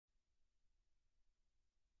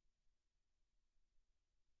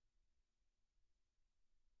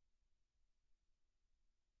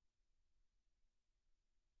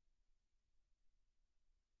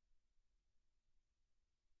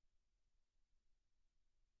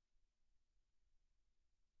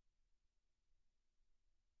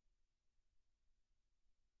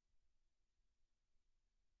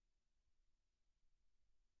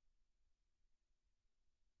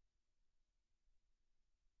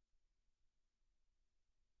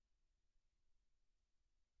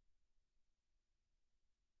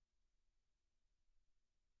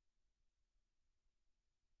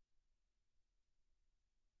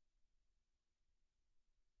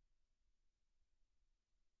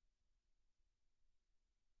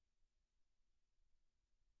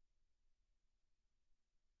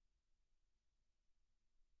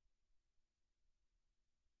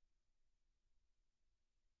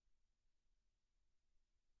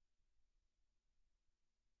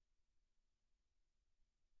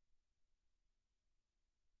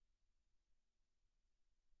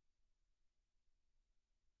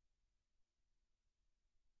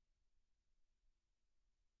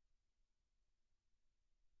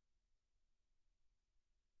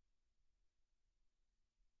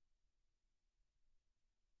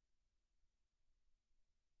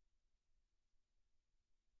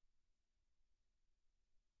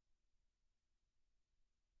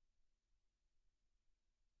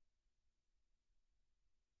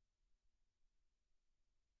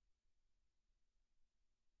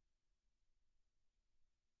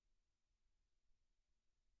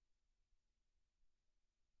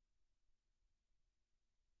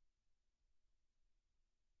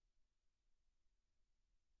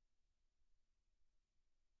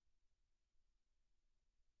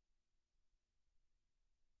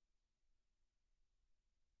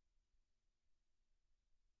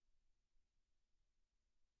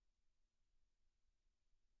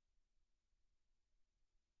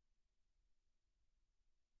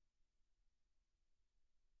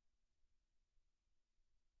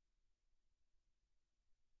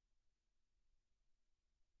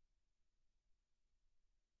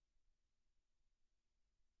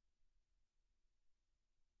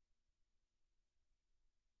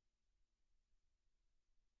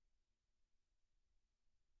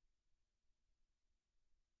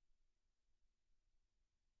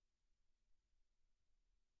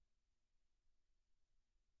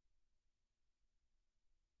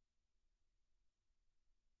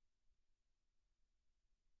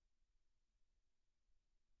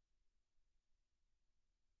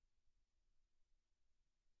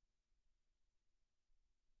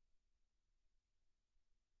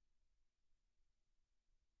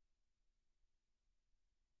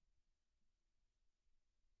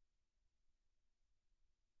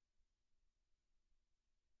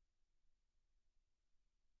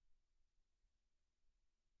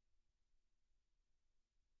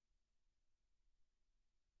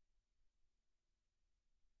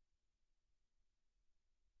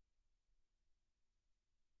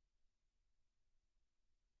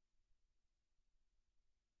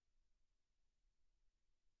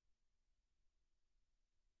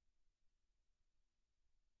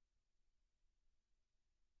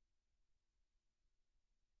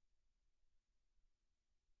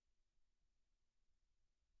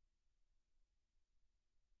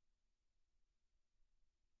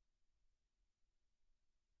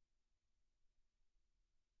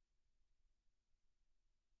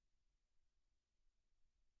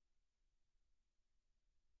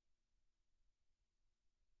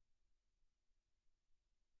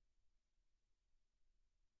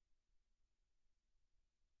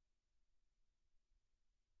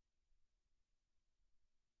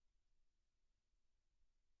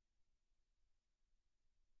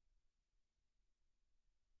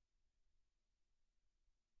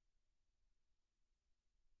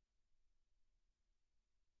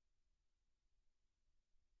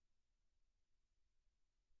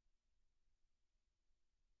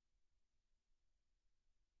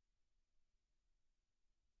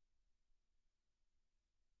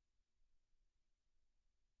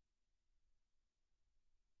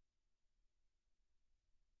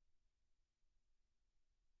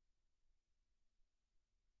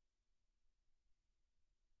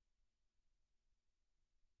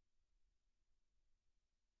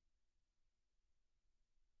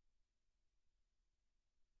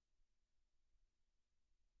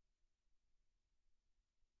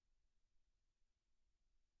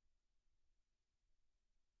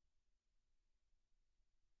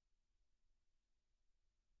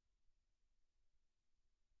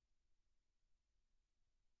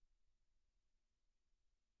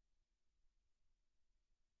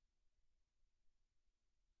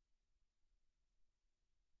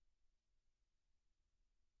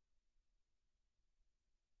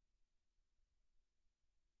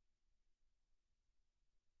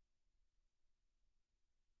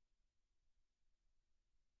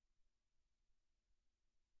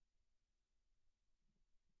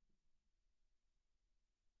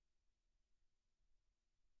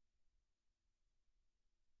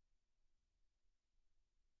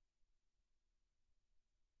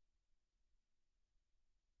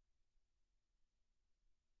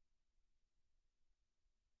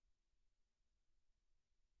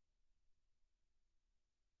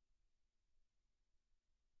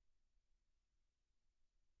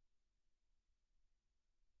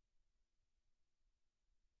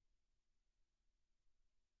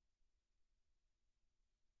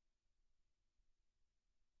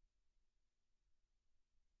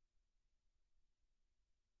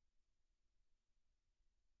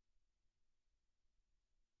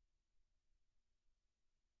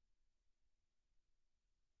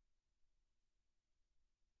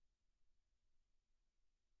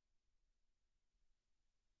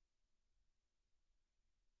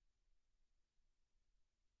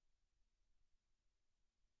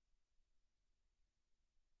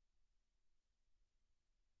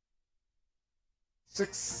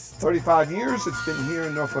35 years, it's been here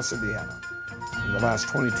in Northwest Indiana. In the last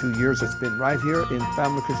 22 years, it's been right here in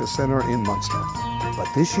Family Christian Center in Munster. But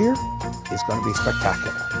this year is going to be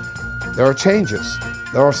spectacular. There are changes.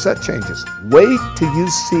 There are set changes. Wait till you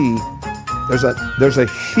see there's a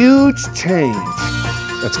huge change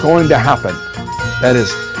that's going to happen that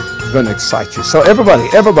is going to excite you. So everybody,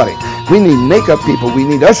 we need makeup people, we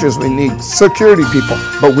need ushers, we need security people,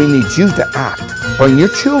 but we need you to act. Bring your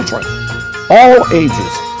children, all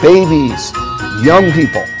ages, babies, young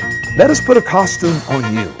people. Let us put a costume on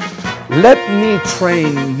you. Let me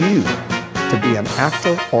train you to be an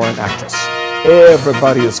actor or an actress.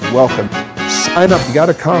 Everybody is welcome. Sign up. You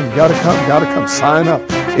gotta come, sign up.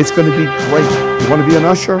 It's gonna be great. You wanna be an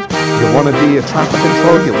usher? You wanna be a traffic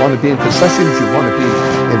control? You wanna be in concessions? You wanna be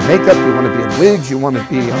in makeup? You wanna be in wigs? You wanna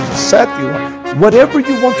be on the set? Whatever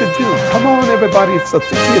you want to do. Come on, everybody, it's the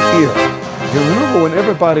 50th year. You remember when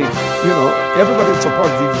everybody that's a part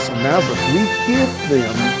of Jesus of Nazareth, we give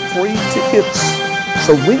them free tickets.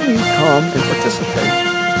 So when you come and participate,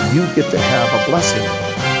 you get to have a blessing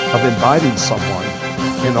of inviting someone.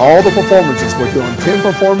 In all the performances, we're doing 10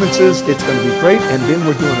 performances. It's going to be great. And then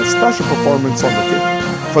we're doing a special performance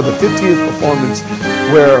for the 50th performance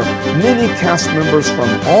where many cast members from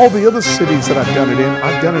all the other cities that I've done it in,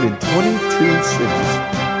 I've done it in 22 cities.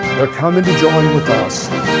 They're coming to join with us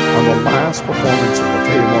on the last performance, and we'll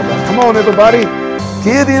tell you more about it. Come on, everybody.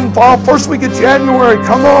 Get involved. First week of January.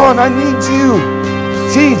 Come on, I need you.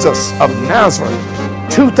 Jesus of Nazareth,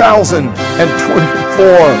 2024,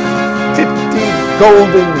 50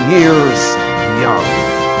 golden years young.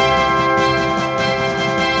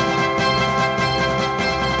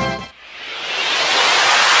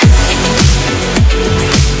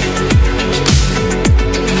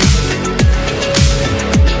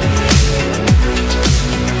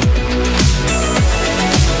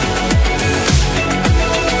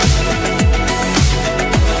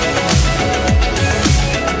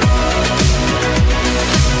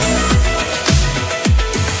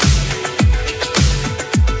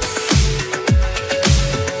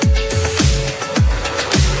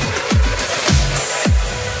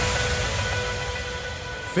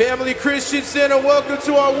 Family Christian Center, welcome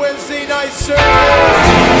to our Wednesday night service.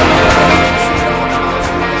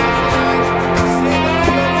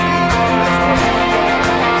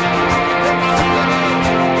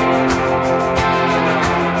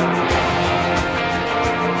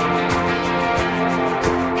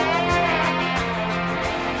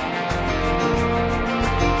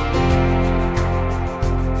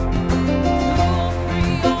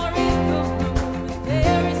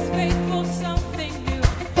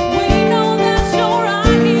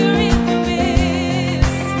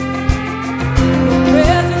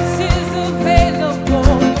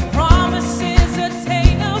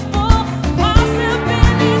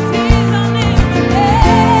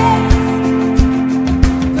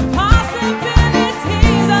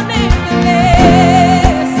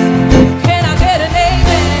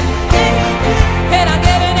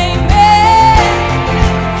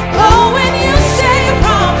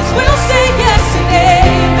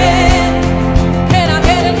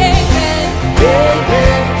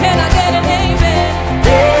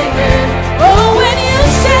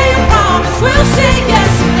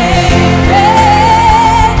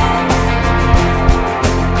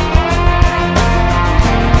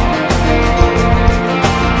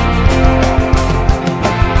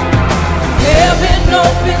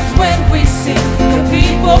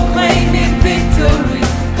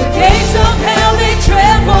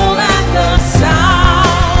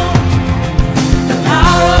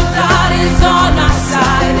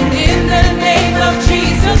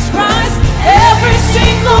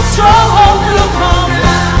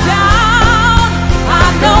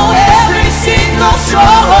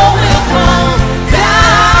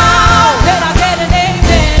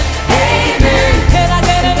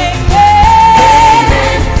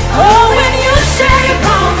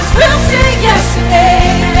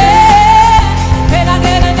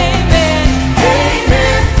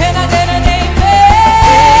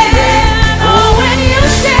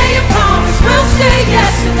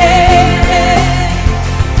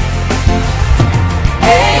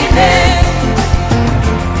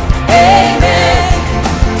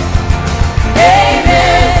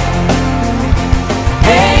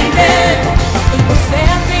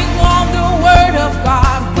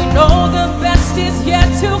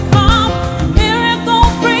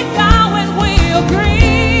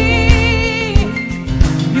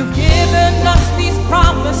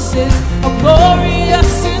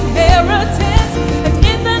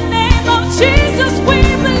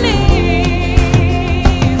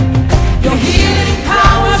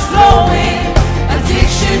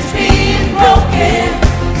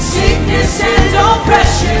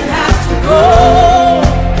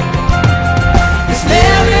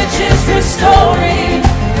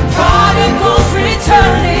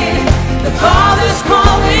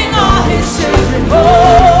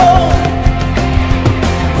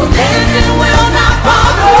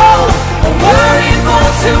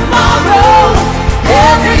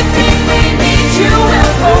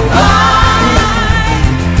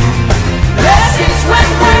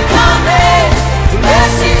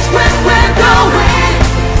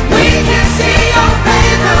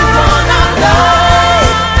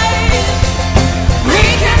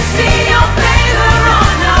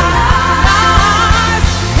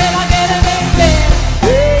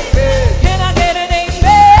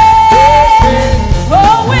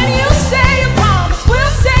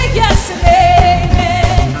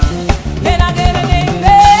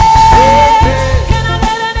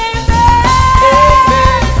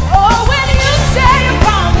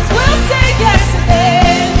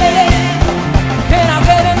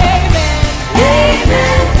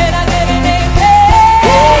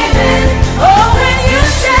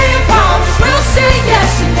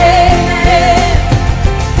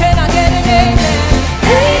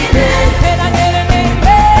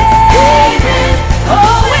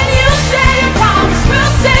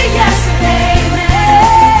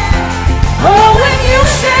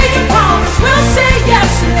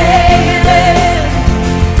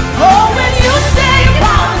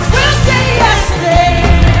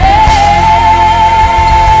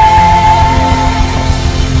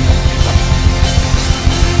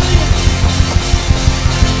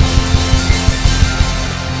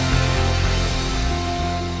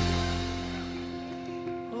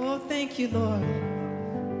 you, Lord.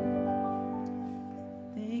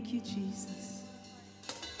 Thank you, Jesus.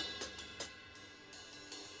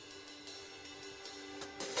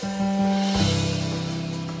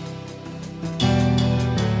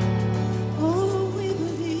 Oh, we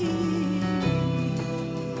believe.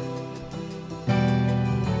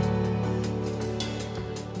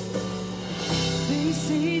 They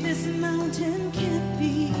say this mountain can't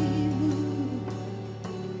be moved.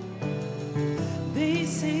 They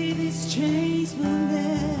say these chains will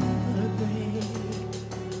never break.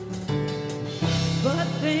 But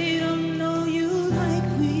they don't know you like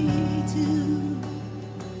we do.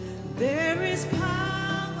 There is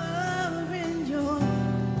power in your...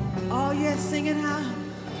 Oh yes, sing it out.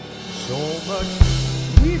 So much.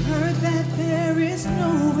 We've heard that there is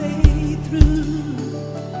no way through.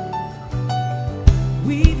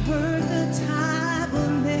 We've heard the tide will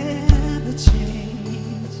never change.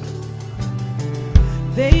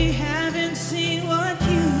 They haven't seen what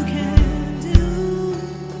you can do.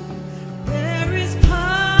 There is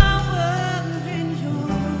power in your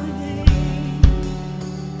name.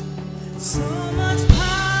 So much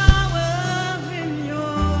power in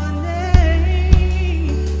your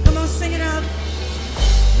name. Come on, sing it out.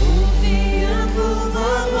 Move the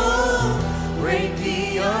unmovable, break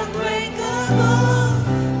the unbreakable.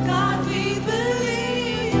 God, we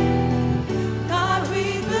believe. God, we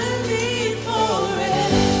believe for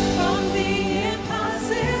it. From the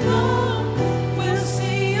impossible, we'll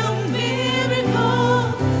see a miracle.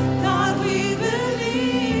 God, we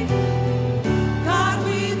believe. God,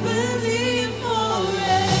 we believe for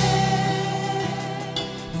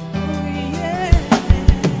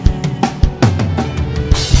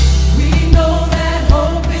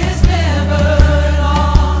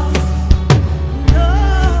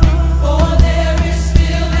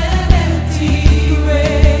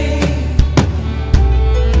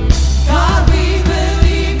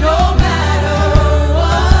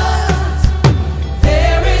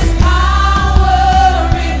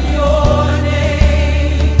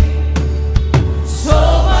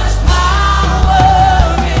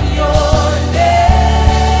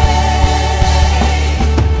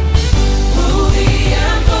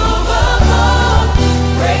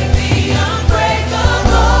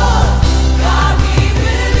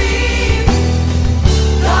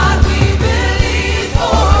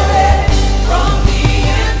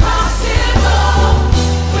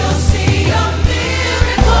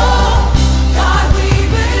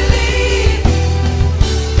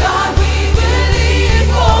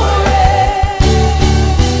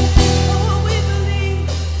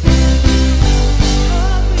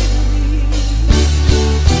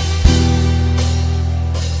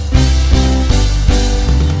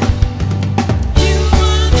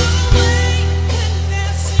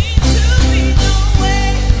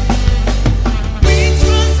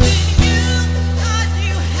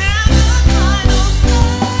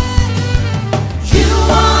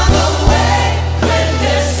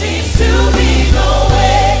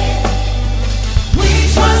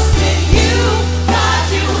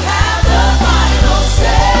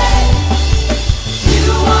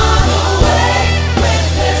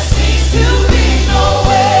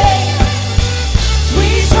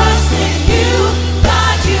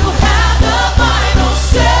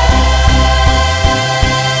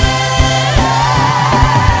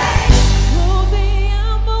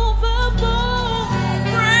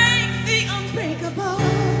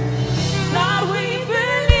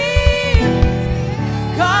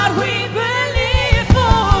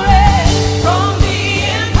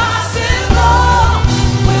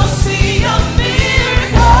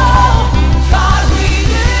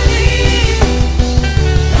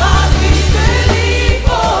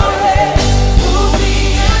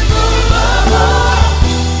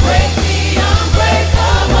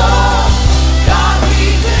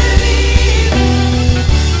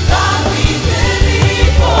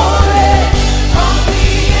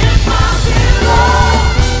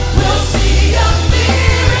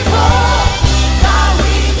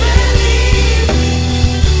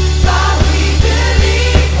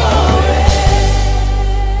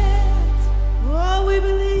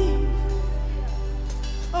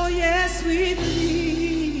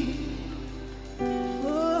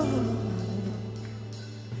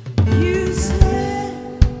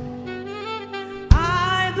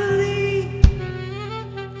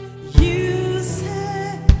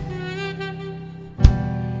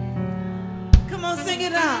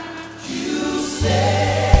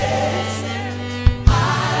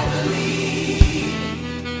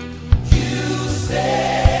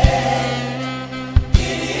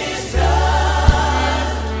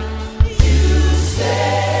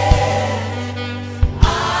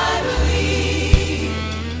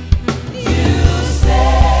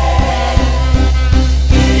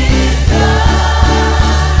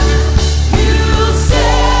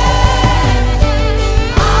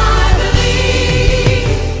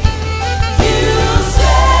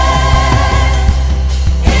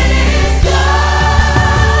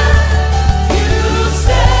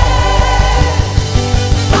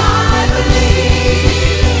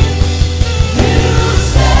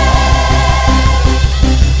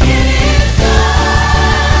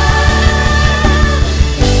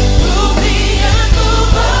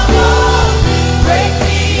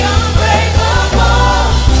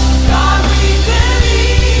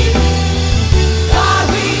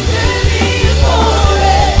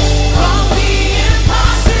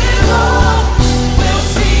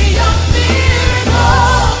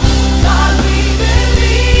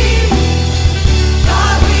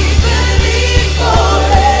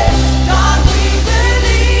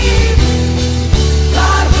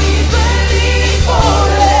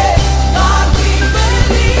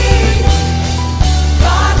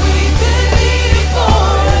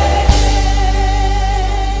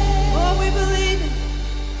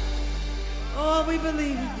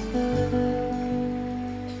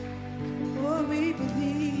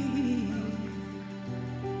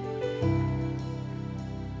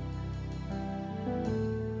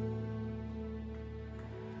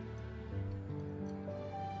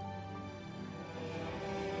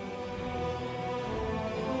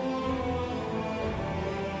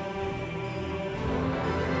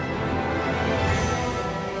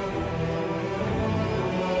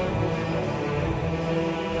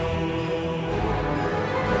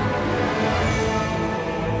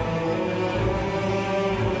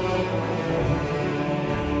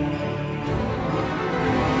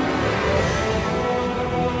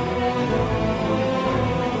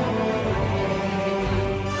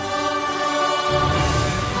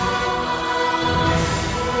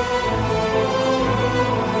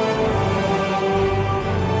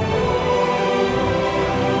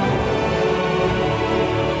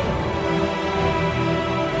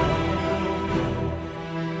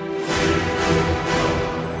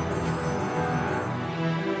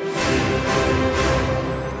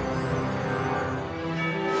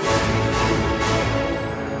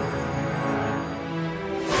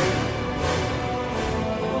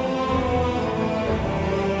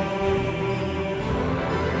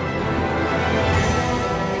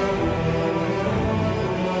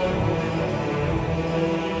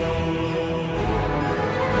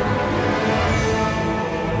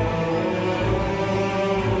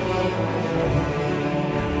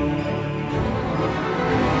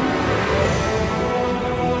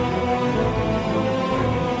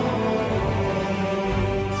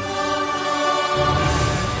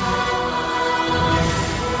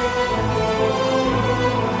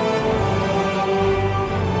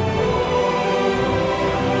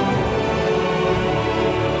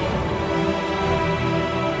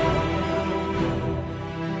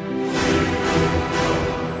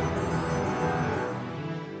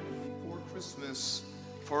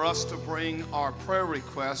bring our prayer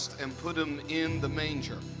requests and put them in the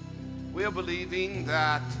manger. We are believing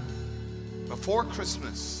that before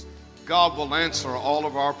Christmas, God will answer all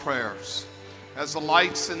of our prayers. As the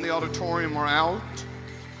lights in the auditorium are out,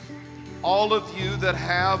 all of you that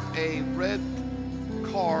have a red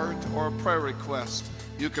card or a prayer request,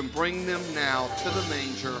 you can bring them now to the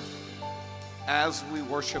manger as we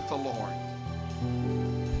worship the Lord.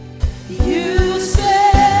 You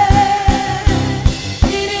said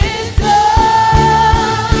it is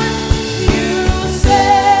done. You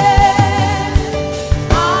said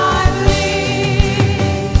I believe.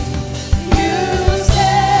 You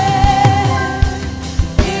said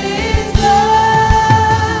it is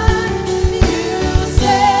done. You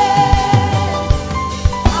said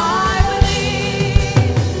I believe.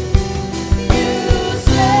 You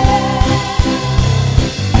said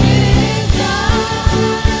it is done.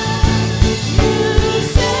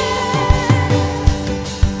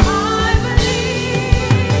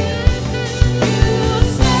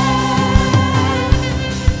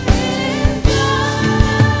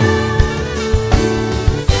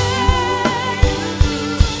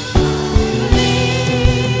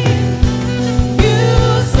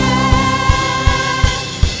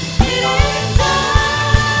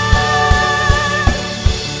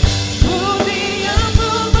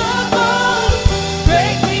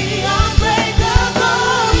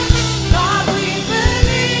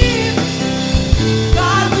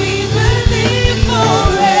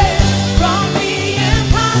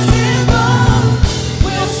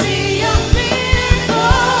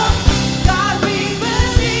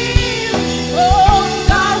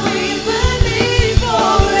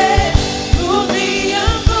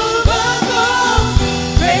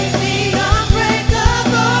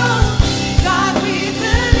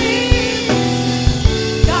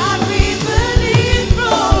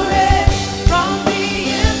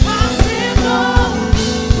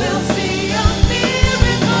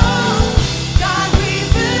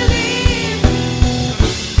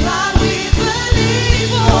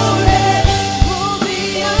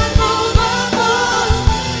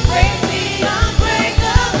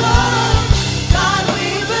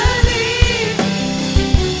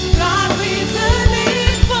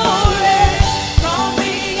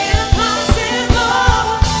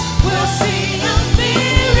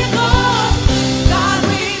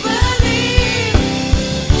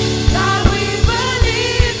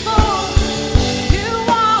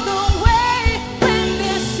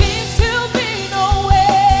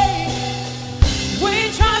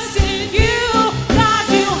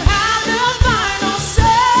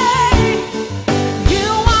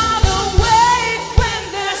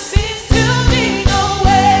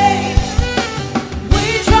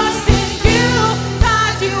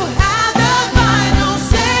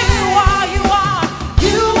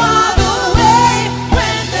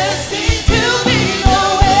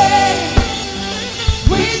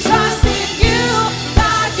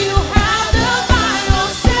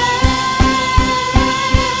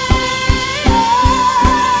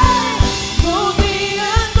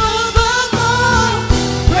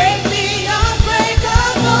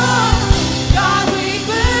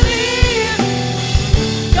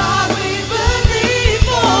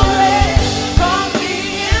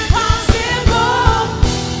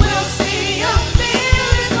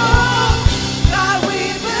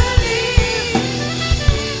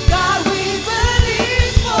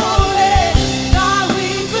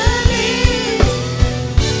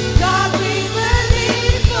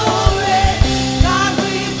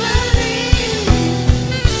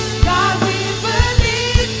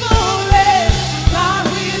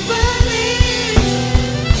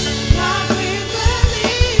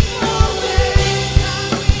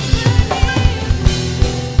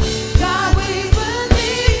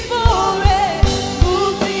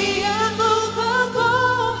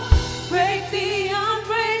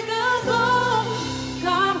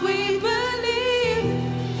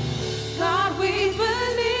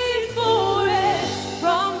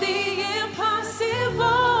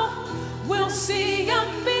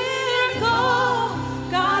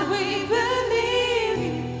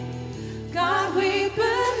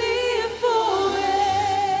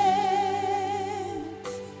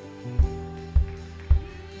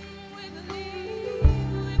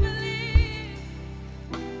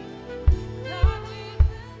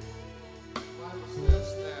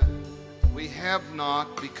 have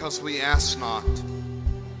not because we ask not.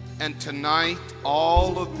 And tonight,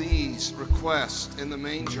 all of these requests in the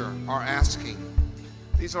manger are asking.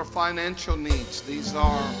 These are financial needs. These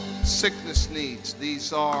are sickness needs.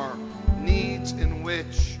 These are needs in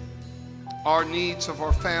which are needs of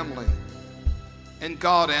our family. And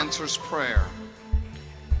God answers prayer.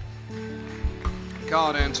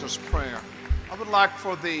 God answers prayer. I would like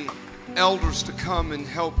for the elders to come and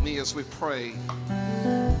help me as we pray.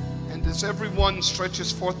 And as everyone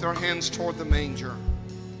stretches forth their hands toward the manger,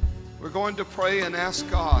 we're going to pray and ask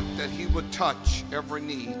God that He would touch every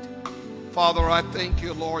need. Father, I thank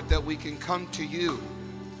you, Lord, that we can come to you.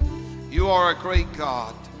 You are a great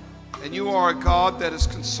God, and you are a God that is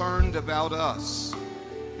concerned about us.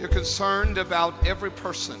 You're concerned about every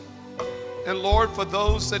person. And Lord, for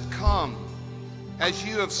those that come, as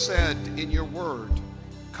you have said in your word,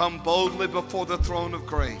 come boldly before the throne of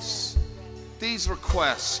grace. These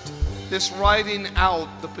requests, this writing out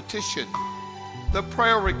the petition, the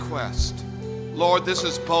prayer request, Lord, this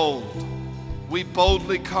is bold. We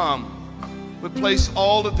boldly come. We place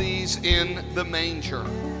all of these in the manger.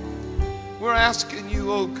 We're asking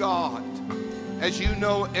you, oh God, as you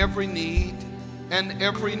know every need and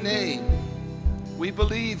every name, we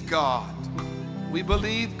believe, God. We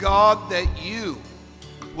believe, God, that you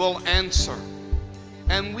will answer.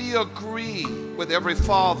 And we agree with every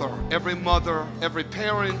father, every mother, every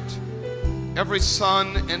parent, every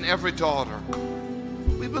son, and every daughter.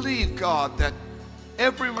 We believe, God, that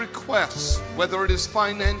every request, whether it is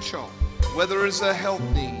financial, whether it is a health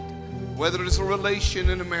need, whether it is a relation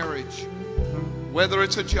in a marriage, whether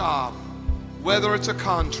it's a job, whether it's a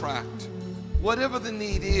contract, whatever the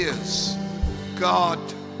need is, God,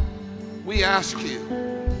 we ask you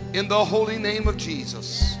in the holy name of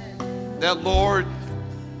Jesus that, Lord,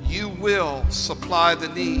 you will supply the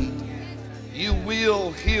need. You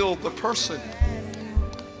will heal the person,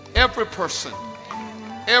 every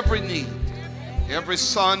need, every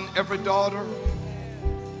son, every daughter,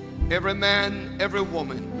 every man, every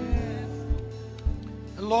woman.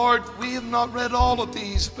 And Lord, we have not read all of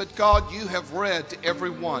these, but God, you have read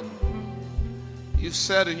every one. You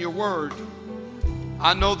said in your word,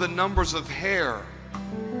 I know the numbers of hair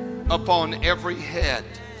upon every head.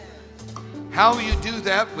 How you do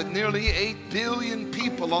that with nearly 8 billion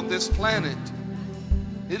people on this planet,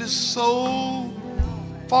 it is so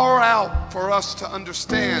far out for us to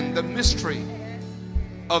understand the mystery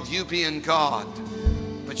of you being God.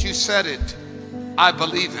 But you said it, I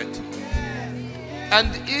believe it. And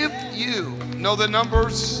if you know the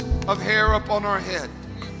numbers of hair upon our head,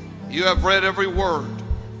 you have read every word,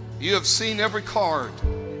 you have seen every card,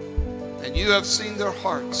 and you have seen their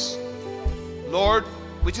hearts. Lord,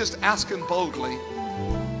 we just ask him boldly.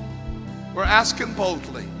 We're asking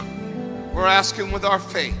boldly. We're asking with our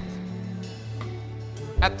faith.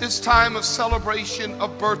 At this time of celebration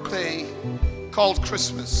of birthday called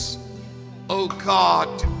Christmas, oh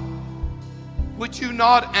God, would you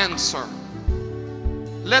not answer?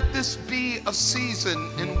 Let this be a season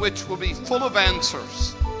in which we'll be full of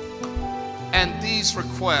answers, and these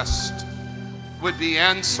requests would be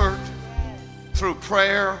answered through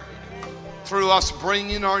prayer, through us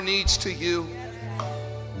bringing our needs to you.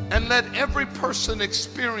 And let every person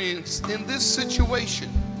experience in this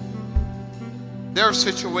situation, their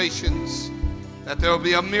situations, that there will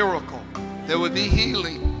be a miracle, there will be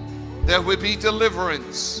healing, there will be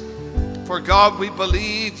deliverance. For God, we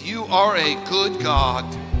believe you are a good God.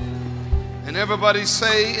 And everybody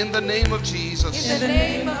say, in the name of Jesus. In the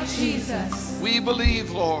name of Jesus. We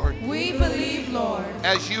believe, Lord. We believe, Lord.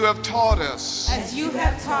 As you have taught us. As you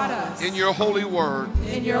have taught us. In your holy word.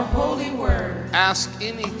 In your holy word. Ask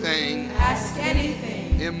anything. Ask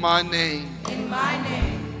anything. In my name. In my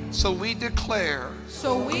name. So we declare.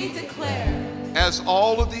 So we declare. As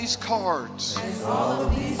all of these cards. As all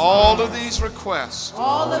of these. All of these requests.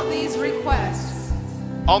 All of these requests.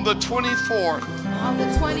 On the 24th. On the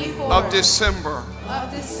 24th of December.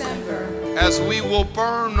 Of December. As we will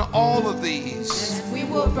burn all of these. As we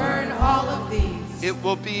will burn all of these. It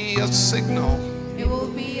will be a signal. It will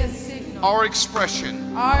be a signal. Our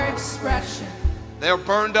expression. Our expression. They're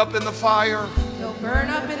burned up in the fire. They'll burn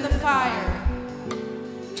up in the fire.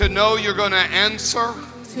 To know you're going to answer.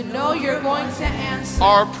 To know you're going to answer.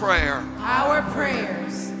 Our prayer. Our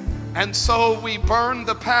prayers. And so we burn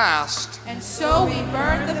the past. And so we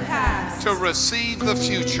burn the past. To receive the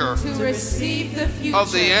future. To receive the future.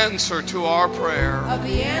 Of the answer to our prayer. Of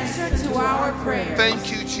the answer to our prayer. Thank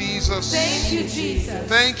you, Jesus. Thank you, Jesus.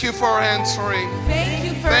 Thank you for answering. Thank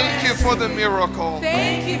you for Thank you for the miracle.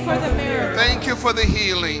 Thank you for the miracle. Thank you for the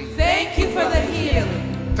healing. Thank you for the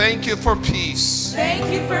healing. Thank you for peace. Thank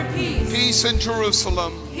you for peace. Peace in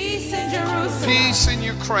Jerusalem. Peace in Jerusalem. Peace in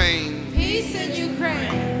Ukraine. Peace in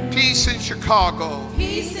Ukraine. Peace in Chicago.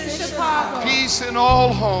 Peace in Chicago. Peace in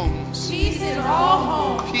all homes. Peace in all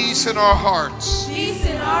homes. Peace in our hearts. Peace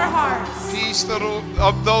in our hearts. Peace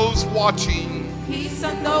of those watching. Peace peace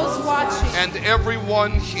on those watching. And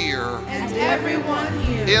everyone here. And everyone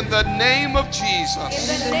here. In the name of Jesus.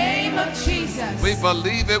 In the name of Jesus. We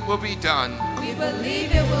believe it will be done. We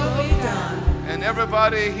believe it will be done. And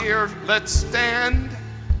everybody here, let's stand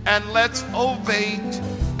and let's ovate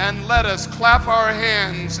and let us clap our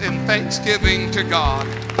hands in thanksgiving to God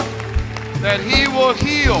that He will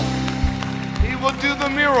heal. He will do the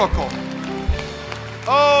miracle.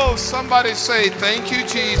 Oh, somebody say, thank you,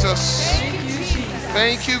 Jesus. Thank you, Jesus.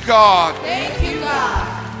 Thank you, God. Thank you,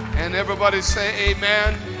 God. And everybody say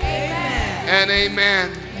amen. Amen. And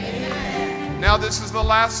amen. Amen. Now this is the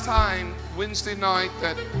last time, Wednesday night,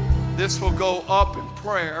 that this will go up in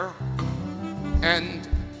prayer. And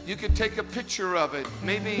you could take a picture of it.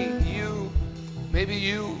 Maybe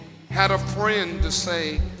you had a friend to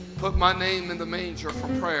say, put my name in the manger for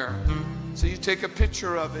prayer. So you take a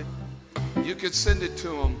picture of it. You could send it to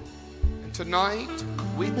them. And tonight,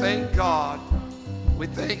 we thank God. We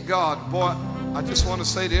thank God. Boy, I just want to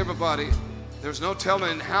say to everybody, there's no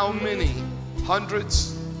telling how many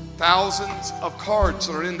hundreds, thousands of cards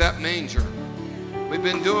are in that manger. We've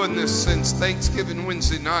been doing this since Thanksgiving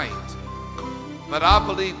Wednesday night. But I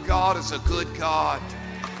believe God is a good God.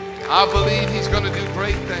 I believe He's going to do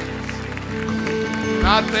great things. And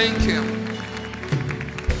I thank Him.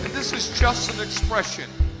 And this is just an expression.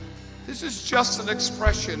 This is just an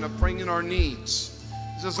expression of bringing our needs.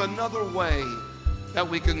 This is another way that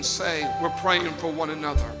we can say we're praying for one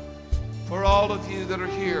another. For all of you that are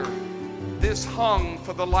here, this hung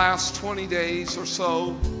for the last 20 days or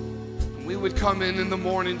so. We would come in the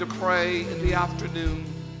morning to pray, in the afternoon.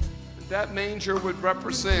 That manger would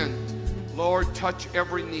represent, Lord, touch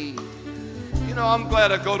every need. You know, I'm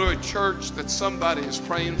glad I go to a church that somebody is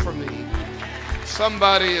praying for me.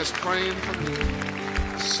 Somebody is praying for me.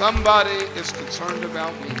 Somebody is concerned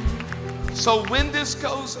about me. So when this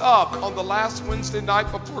goes up on the last Wednesday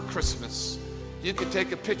night before Christmas, you can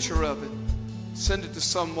take a picture of it, send it to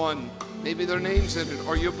someone, maybe their name's in it,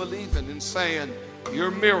 or you're believing and saying,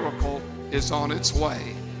 your miracle is on its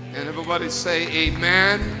way. And everybody say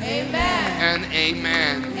amen. Amen. And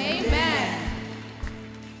amen. Amen.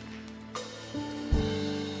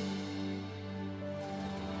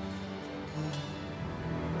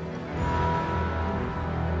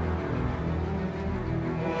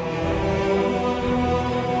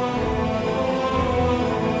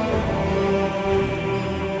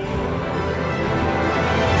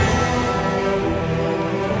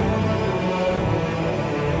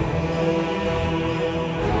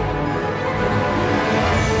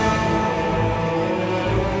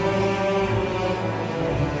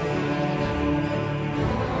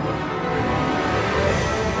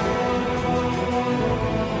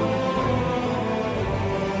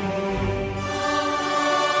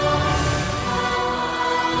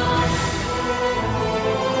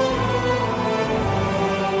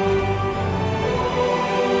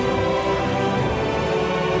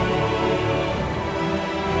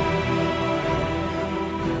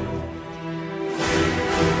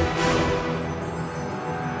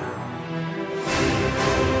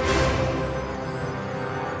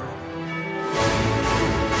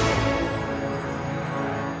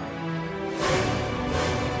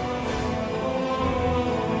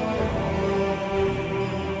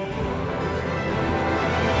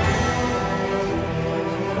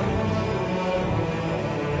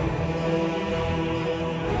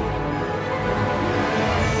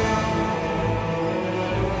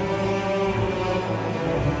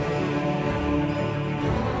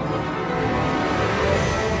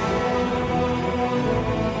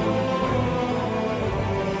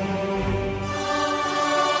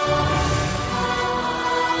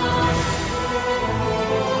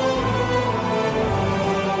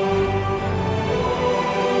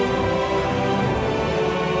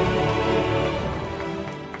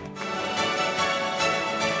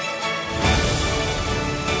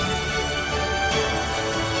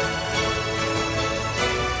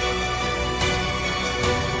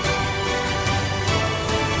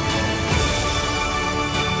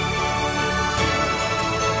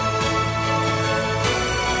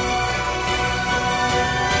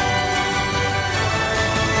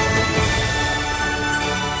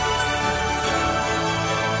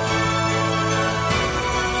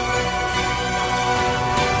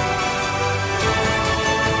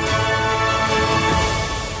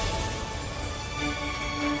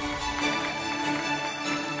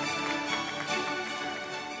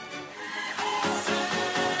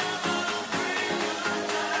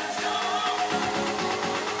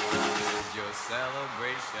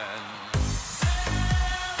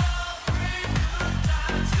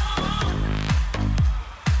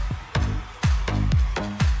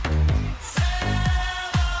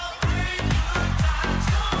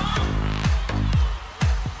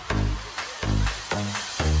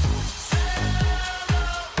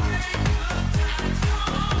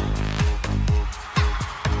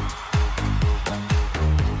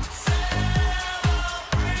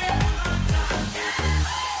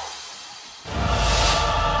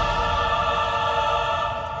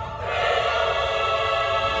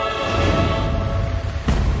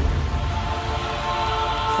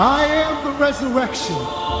 I am the resurrection,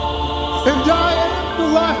 and I am the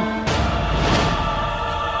life.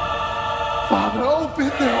 Father, open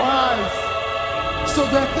their eyes so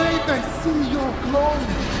that they may see your glory.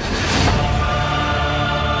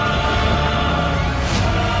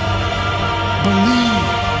 Believe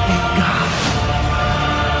in God,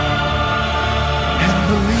 and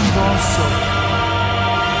believe also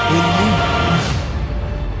in me.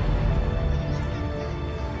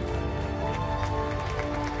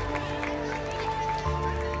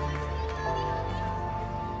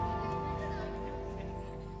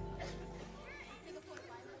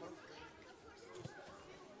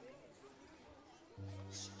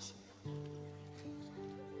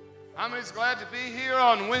 How many's glad to be here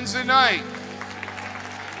on Wednesday night?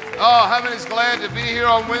 Oh, how many's glad to be here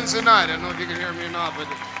on Wednesday night? I don't know if you can hear me or not, but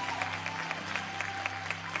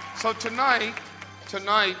so tonight,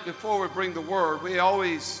 before we bring the word, we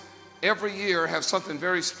always, every year, have something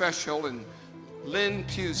very special. And Lynn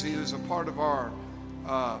Pusey, who's a part of our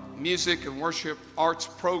music and worship arts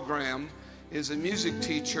program, is a music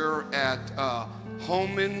teacher at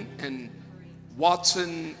Holman and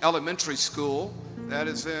Watson Elementary School. That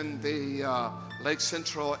is in the Lake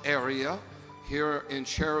Central area here in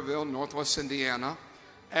Cherryville, Northwest Indiana.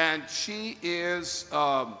 And she is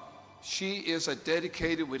a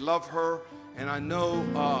dedicated, we love her. And I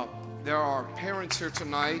know there are parents here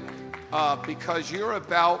tonight because you're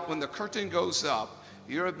about, when the curtain goes up,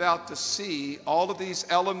 you're about to see all of these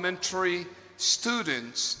elementary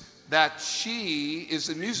students that she is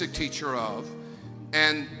a music teacher of.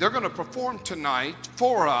 And they're going to perform tonight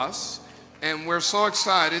for us. And we're so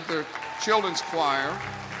excited. They're children's choir.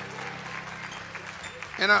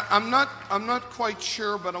 And I'm not quite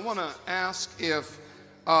sure, but I want to ask if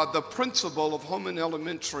the principal of Holman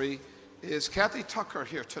Elementary is Kathy Tucker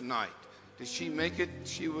here tonight. Did she make it?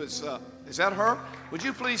 She was, is that her? Would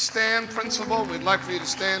you please stand, principal? We'd like for you to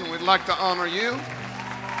stand, and we'd like to honor you.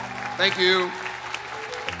 Thank you.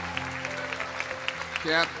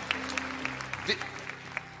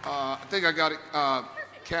 I think I got it.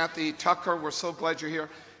 Kathy Tucker, we're so glad you're here.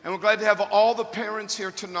 And we're glad to have all the parents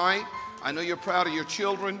here tonight. I know you're proud of your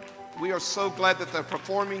children. We are so glad that they're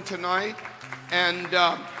performing tonight. And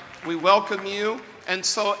we welcome you. And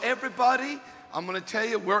so everybody, I'm going to tell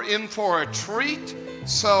you, we're in for a treat.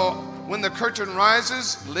 So when the curtain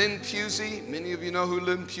rises, Lynn Pusey, many of you know who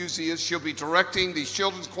Lynn Pusey is. She'll be directing the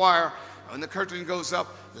children's choir. When the curtain goes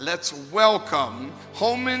up, let's welcome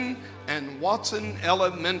Holman and Watson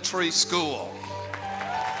Elementary School.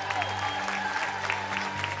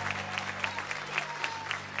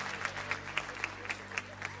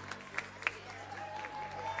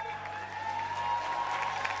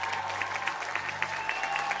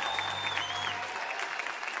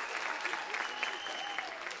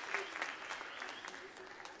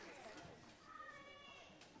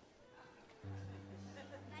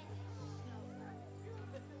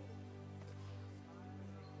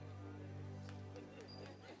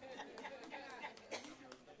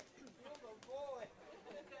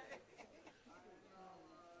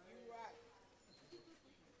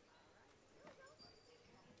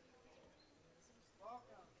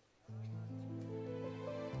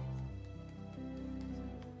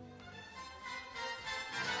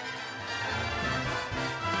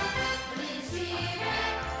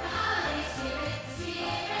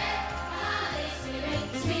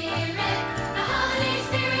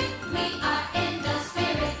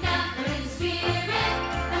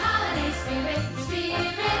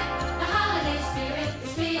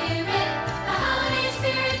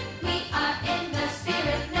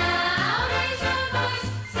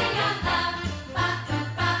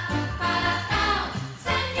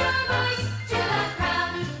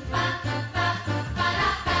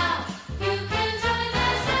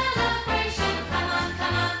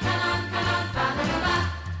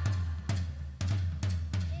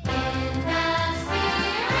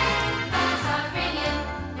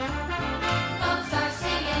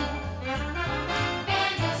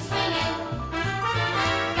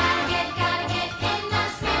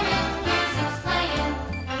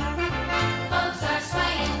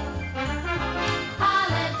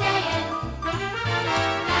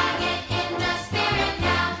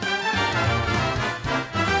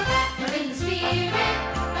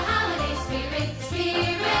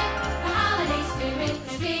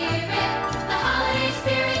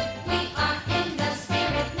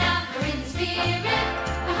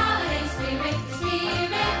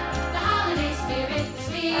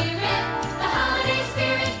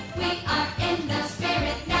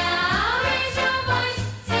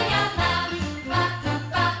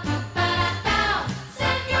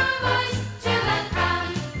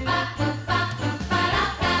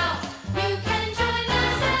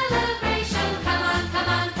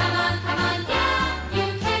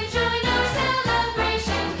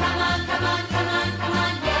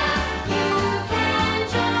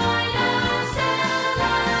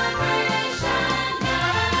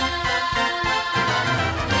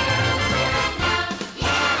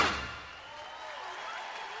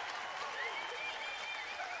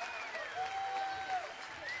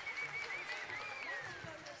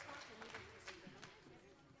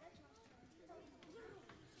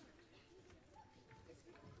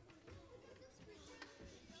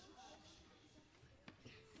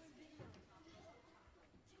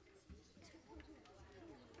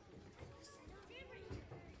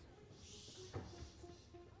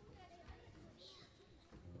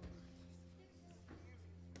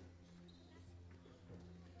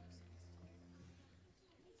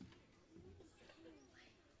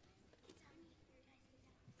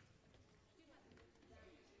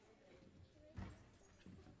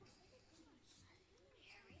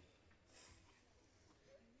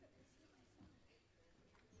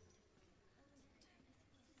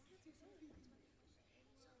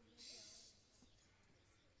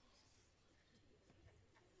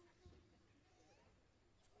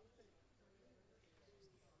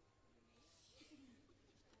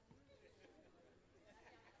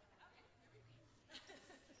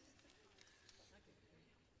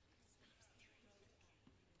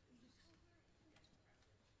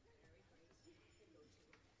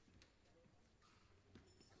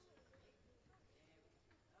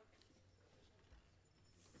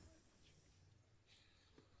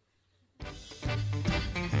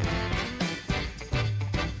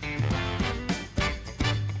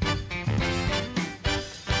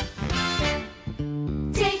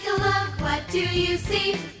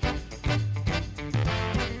 see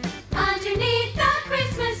underneath the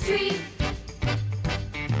Christmas tree.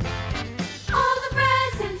 All the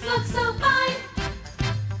presents look so fine.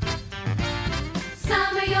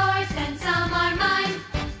 Some are yours and some are mine.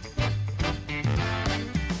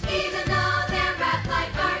 Even though they're wrapped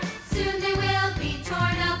like art, soon they will be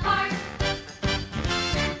torn apart.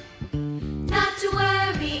 Not to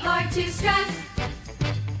worry or to stress.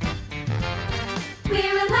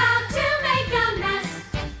 We're allowed to make a mess.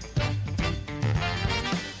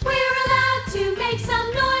 We're allowed to make some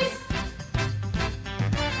noise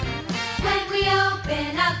when we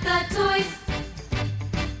open up the toys.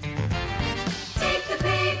 Take the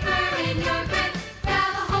paper in your grip,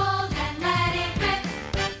 grab a hold and let it rip.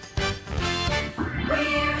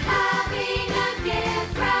 We're having a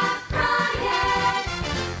gift wrap riot,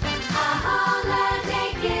 a holiday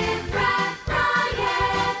gift wrap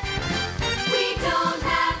riot. We don't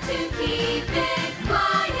have to keep it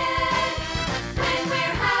quiet when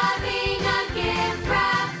we're having a gift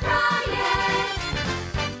wrap riot.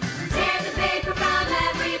 Tear the paper from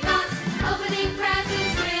every box, opening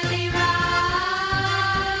presents really rocks.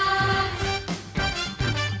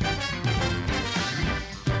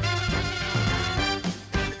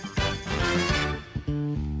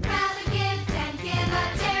 Grab a gift and give a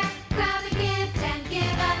tear, grab a gift and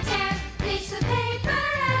give a tear. Pitch the paper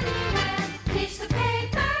anywhere, pitch the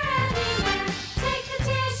paper anywhere. Take the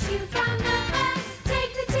tissue from the bags,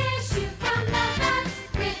 take the tissue from the bags.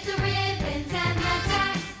 Rip the ribbons and the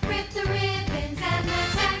tags, rip the ribbons and the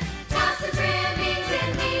tags. Toss the trimmings in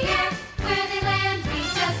the air, where they land we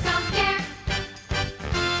just don't care.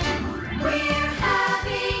 We're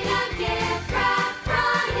having a gift wrap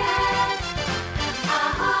riot, a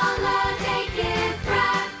holiday gift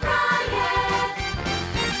wrap riot.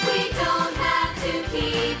 We don't have to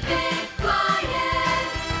keep it quiet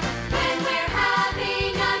when we're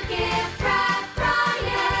having a gift wrap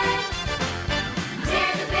riot.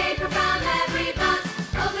 Tear the paper from every box,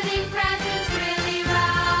 opening presents really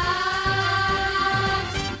rocks.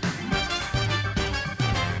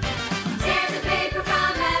 Tear the paper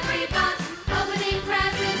from every box, opening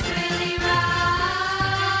presents really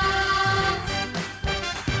rocks.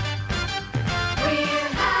 We're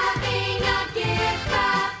having a gift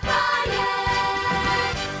wrap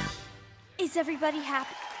riot. Is everybody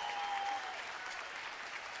happy?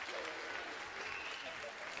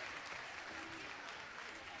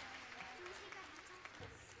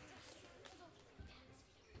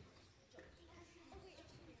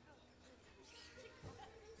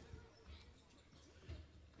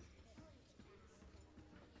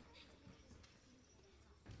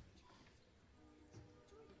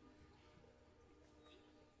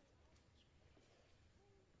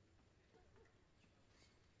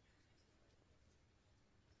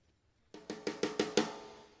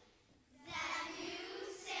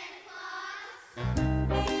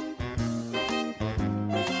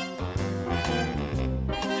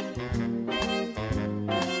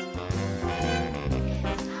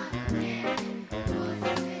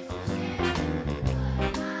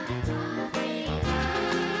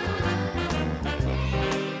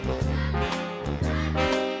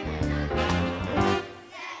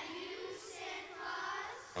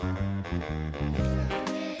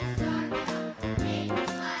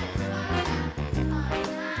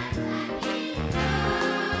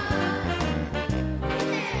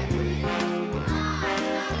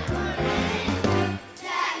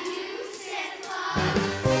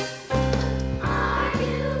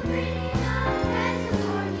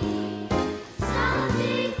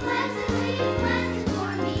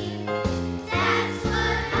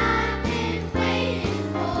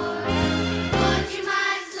 Would you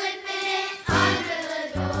mind slipping it under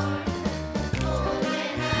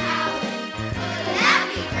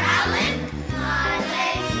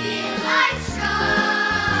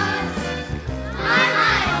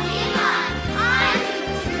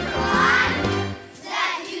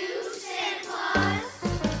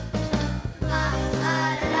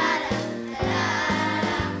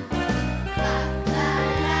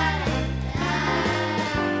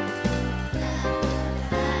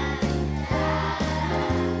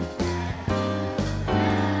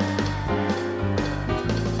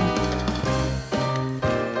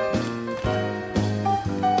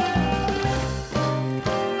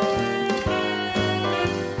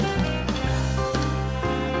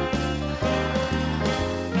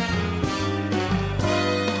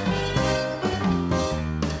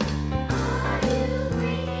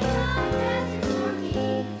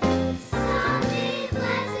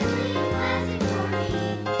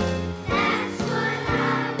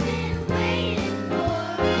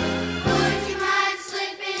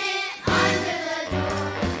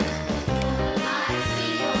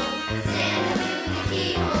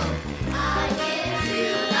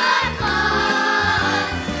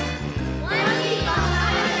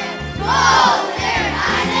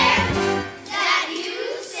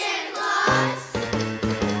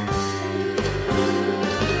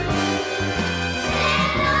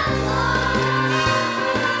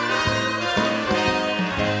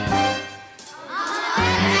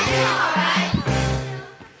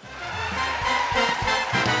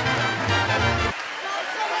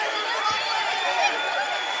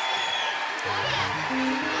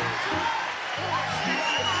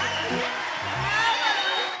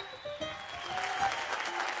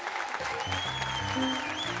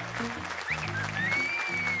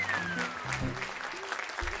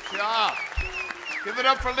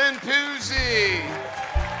up for Lynn Pusey.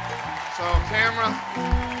 So camera,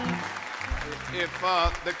 if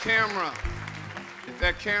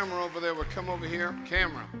that camera over there would come over here,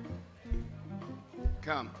 camera.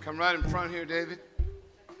 Come right in front here, David.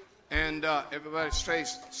 And everybody stay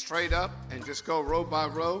straight up and just go row by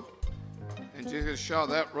row. And just show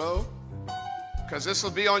that row. Because this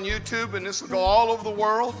will be on YouTube and this will go all over the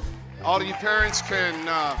world. All of you parents can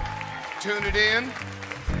tune it in.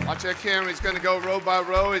 Watch that camera. He's going to go row by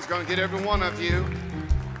row. He's going to get every one of you.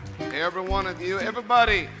 Every one of you.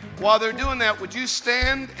 Everybody, while they're doing that, would you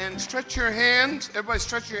stand and stretch your hands? Everybody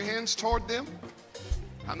stretch your hands toward them.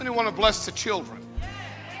 How many want to bless the children?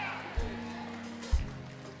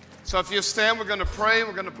 So if you stand, we're going to pray.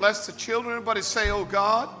 We're going to bless the children. Everybody say, oh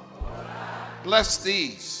God, bless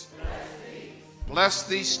these. Bless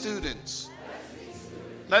these students.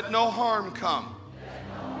 Let no harm come.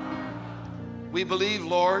 We believe,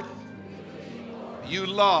 Lord, you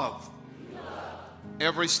love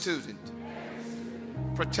every student.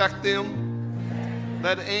 Protect them.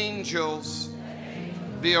 Let angels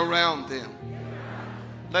be around them.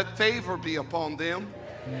 Let favor be upon them.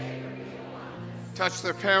 Touch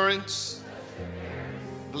their parents.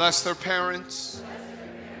 Bless their parents.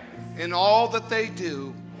 In all that they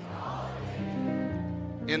do.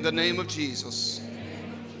 In the name of Jesus.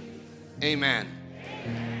 Amen.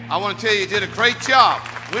 I want to tell you did a great job.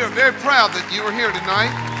 We are very proud that you were here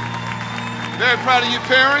tonight. Very proud of you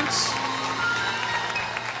parents.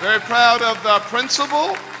 Very proud of the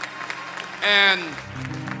principal. And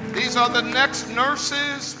these are the next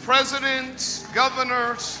nurses, presidents,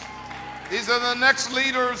 governors. These are the next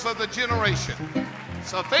leaders of the generation.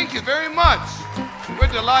 So thank you very much.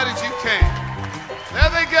 We're delighted you came.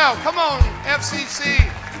 There they go. Come on, FCC.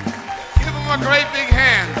 Give them a great big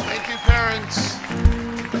hand. Thank you, parents.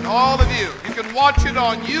 And all of you. You can watch it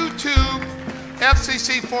on YouTube.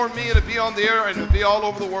 FCC for me. It'll be on the air and it'll be all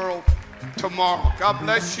over the world tomorrow. God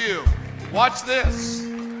bless you. Watch this.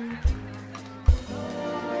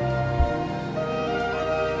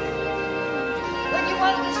 When you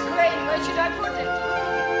want this crane, where should I put it?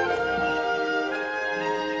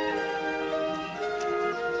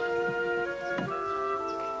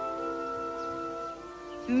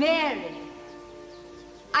 Mary,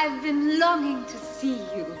 I've been longing to see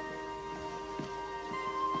you.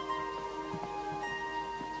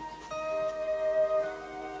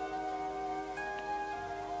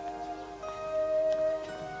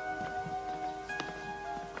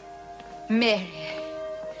 Mary.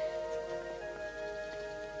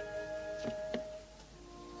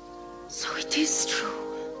 So it is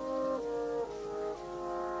true.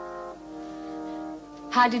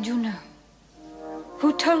 How did you know?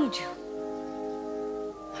 Who told you?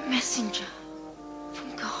 A messenger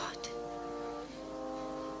from God.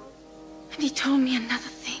 And he told me another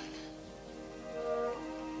thing.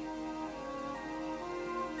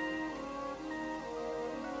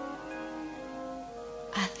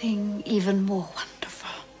 A thing even more wonderful.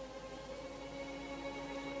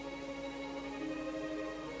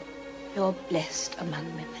 You're blessed among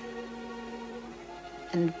women,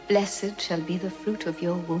 and blessed shall be the fruit of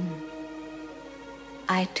your womb.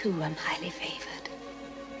 I too am highly favored,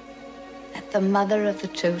 that the mother of the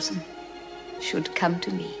chosen should come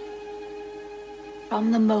to me.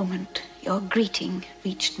 From the moment your greeting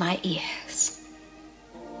reached my ears,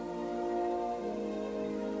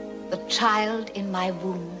 the child in my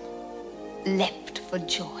womb leapt for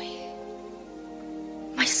joy.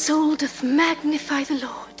 My soul doth magnify the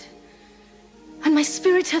Lord, and my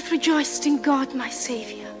spirit hath rejoiced in God my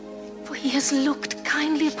Saviour. For he has looked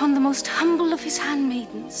kindly upon the most humble of his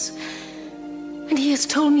handmaidens, and he has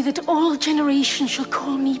told me that all generations shall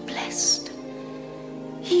call me blessed.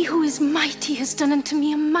 He who is mighty has done unto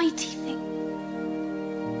me a mighty thing.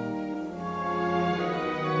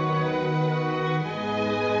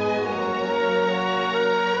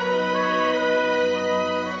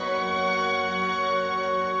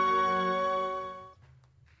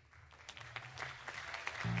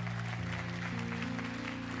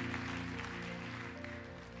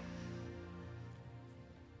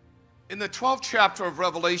 In the 12th chapter of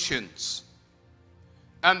Revelations,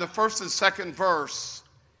 and the first and second verse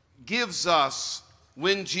gives us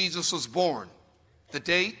when Jesus was born, the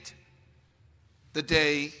date, the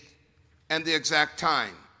day, and the exact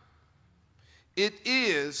time. It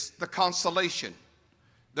is the constellation.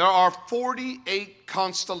 There are 48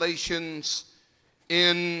 constellations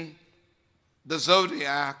in the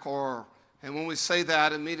zodiac, and when we say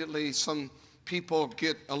that, immediately some people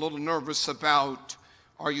get a little nervous about,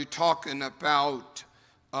 are you talking about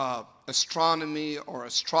astronomy or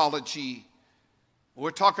astrology?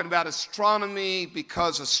 We're talking about astronomy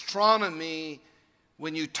because astronomy,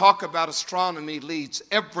 when you talk about astronomy, leads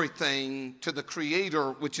everything to the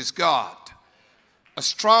Creator, which is God.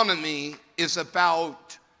 Astronomy is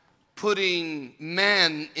about putting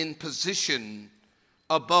man in position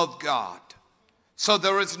above God. So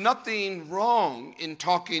there is nothing wrong in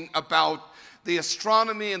talking about the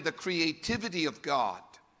astronomy and the creativity of God.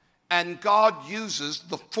 And God uses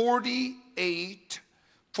the 48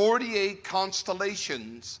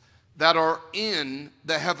 constellations that are in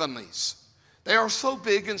the heavenlies. They are so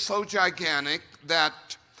big and so gigantic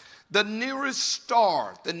that the nearest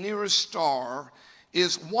star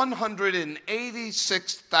is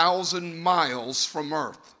 186,000 miles from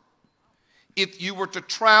Earth. If you were to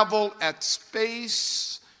travel at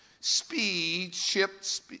spaceship speed,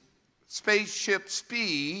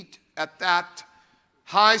 at that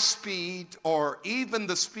high speed, or even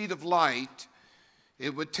the speed of light,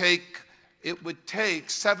 it would take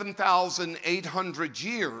 7,800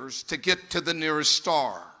 years to get to the nearest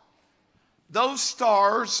star. Those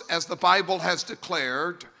stars, as the Bible has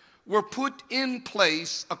declared, were put in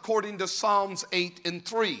place according to Psalms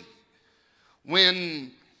 8:3.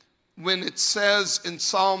 When it says in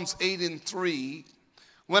Psalms 8:3,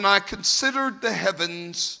 when I considered the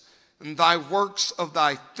heavens and thy works of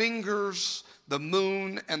thy fingers, the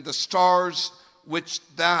moon and the stars which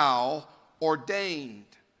thou ordained.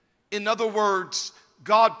 In other words,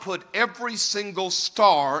 God put every single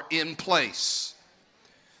star in place.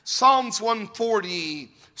 Psalms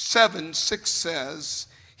 147:6 says,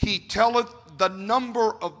 he telleth the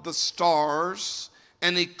number of the stars,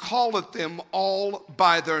 and he calleth them all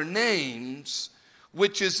by their names,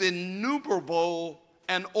 which is innumerable,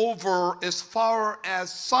 and over as far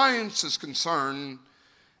as science is concerned,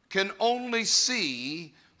 can only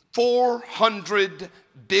see 400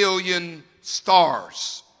 billion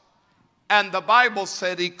stars. And the Bible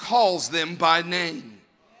said he calls them by name.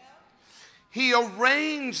 He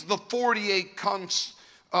arranged the 48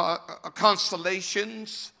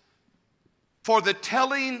 constellations for the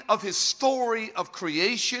telling of his story of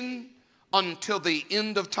creation until the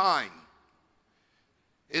end of time.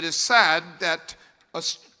 It is sad that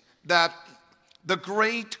the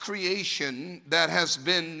great creation that has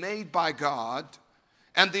been made by God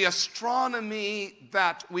and the astronomy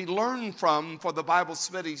that we learn from, for the Bible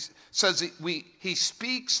says he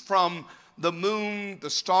speaks from the moon, the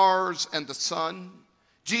stars, and the sun.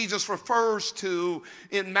 Jesus refers to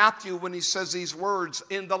in Matthew when he says these words,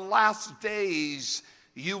 in the last days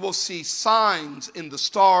you will see signs in the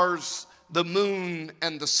stars, the moon,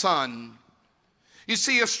 and the sun. You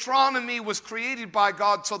see, astronomy was created by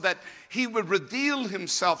God so that he would reveal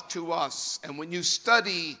himself to us. And when you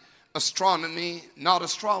study astronomy, not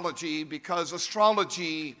astrology, because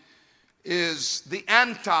astrology is the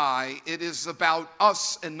anti, it is about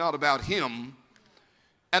us and not about him.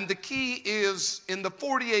 And the key is in the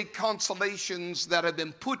 48 constellations that have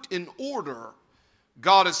been put in order,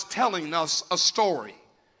 God is telling us a story.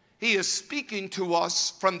 He is speaking to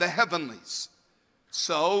us from the heavenlies.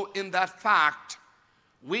 So in that fact,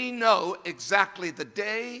 we know exactly the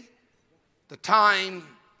day, the time,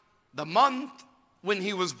 the month when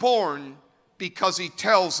he was born, because he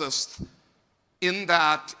tells us in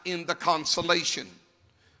the constellation.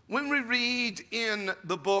 When we read in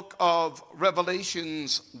the book of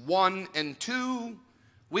Revelations 1 and 2,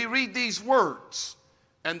 we read these words.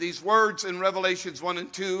 And these words in Revelations 1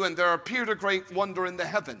 and 2, and there appeared a great wonder in the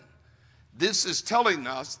heaven. This is telling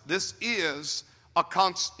us, this is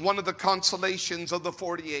one of the constellations of the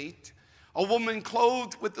 48. A woman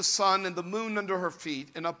clothed with the sun and the moon under her feet,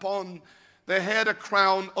 and upon the head a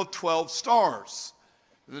crown of 12 stars.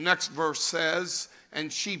 The next verse says,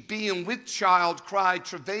 and she being with child cried,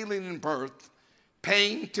 travailing in birth,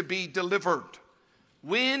 pain to be delivered.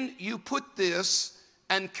 When you put this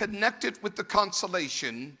and connect it with the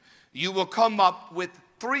constellation, you will come up with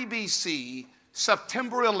 3 BC,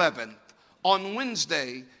 September 11th, on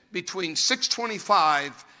Wednesday between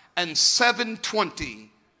 6:25 and 7:20.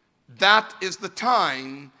 That is the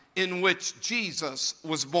time in which Jesus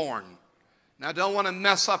was born. Now, I don't want to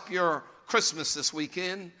mess up your Christmas this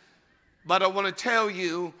weekend, but I want to tell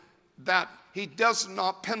you that he does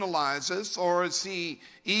not penalize us, or is he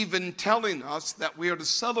even telling us that we are to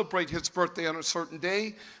celebrate his birthday on a certain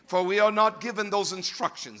day, for we are not given those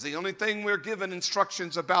instructions. The only thing we're given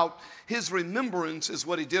instructions about his remembrance is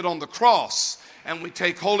what he did on the cross, and we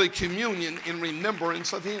take Holy Communion in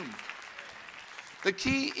remembrance of him. The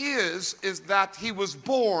key is that he was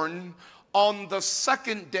born on the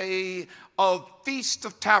second day of Feast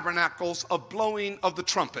of Tabernacles, of blowing of the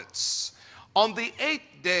trumpets. On the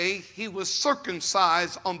 8th day, he was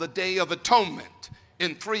circumcised on the Day of Atonement.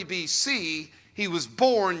 in 3 BC, he was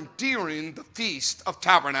born during the Feast of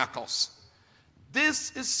Tabernacles.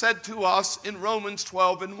 This is said to us in Romans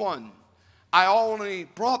 12:1. I only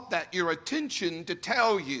brought that your attention to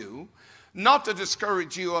tell you, not to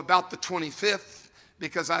discourage you about the 25th,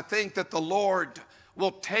 because I think that the Lord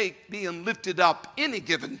will take being lifted up any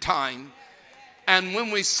given time. And when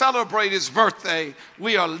we celebrate his birthday,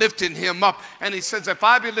 we are lifting him up. And he says, if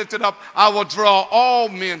I be lifted up, I will draw all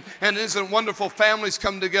men. And isn't it wonderful? Families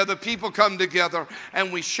come together, people come together,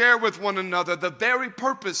 and we share with one another the very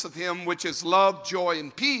purpose of him, which is love, joy,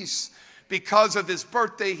 and peace. Because of his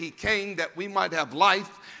birthday, he came that we might have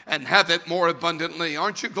life and have it more abundantly.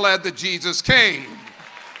 Aren't you glad that Jesus came?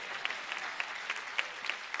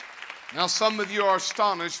 Now, some of you are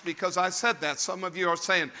astonished because I said that. Some of you are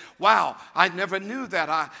saying, wow, I never knew that.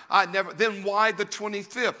 I never. Then why the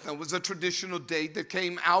 25th? That was a traditional date that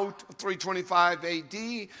came out 325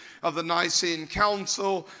 AD of the Nicene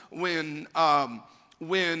Council when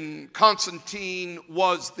Constantine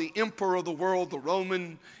was the emperor of the world, the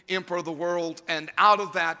Roman emperor of the world. And out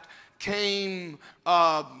of that came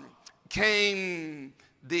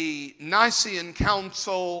the Nicene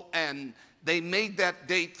Council, and they made that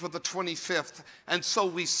date for the 25th. And so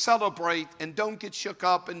we celebrate, and don't get shook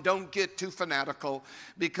up and don't get too fanatical,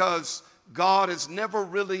 because God has never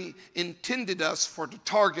really intended us for to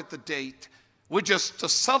target the date. We're just to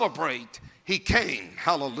celebrate he came.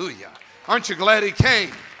 Hallelujah. Aren't you glad he came?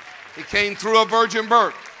 He came through a virgin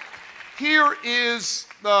birth. Here is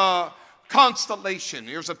the constellation.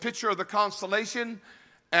 Here's a picture of the constellation.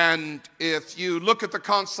 And if you look at the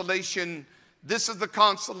constellation, this is the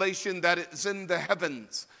constellation that is in the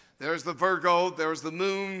heavens. There's the Virgo, there's the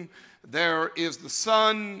moon, there is the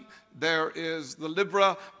sun, there is the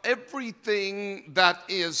Libra. Everything that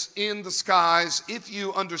is in the skies, if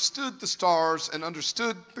you understood the stars and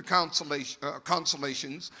understood the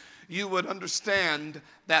constellations, you would understand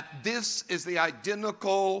that this is the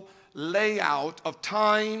identical layout of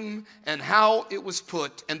time and how it was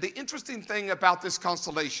put. And the interesting thing about this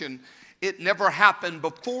constellation, it never happened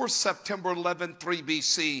before September 11, 3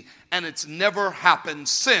 BC, and it's never happened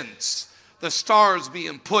since, the stars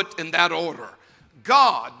being put in that order.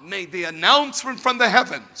 God made the announcement from the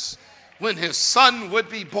heavens when his son would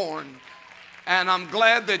be born, and I'm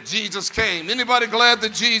glad that Jesus came. Anybody glad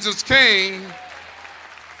that Jesus came?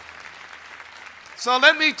 So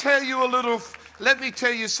let me tell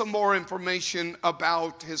you some more information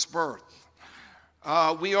about his birth.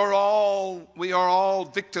 We are all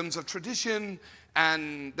victims of tradition,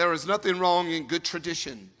 and there is nothing wrong in good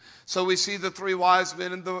tradition. So we see the 3 wise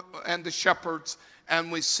men and the shepherds,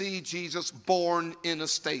 and we see Jesus born in a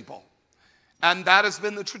stable. And that has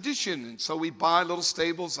been the tradition. And so we buy little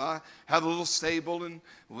stables. I have a little stable, and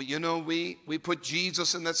we put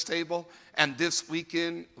Jesus in that stable. And this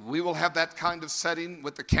weekend we will have that kind of setting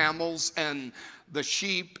with the camels and the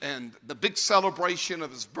sheep and the big celebration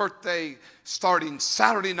of his birthday starting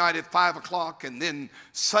Saturday night at 5 o'clock, and then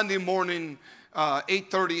Sunday morning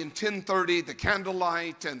 8:30 and 10:30, the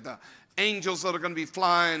candlelight and the angels that are going to be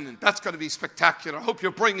flying, and that's going to be spectacular. I hope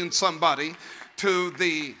you're bringing somebody to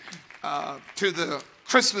the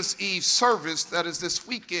Christmas Eve service that is this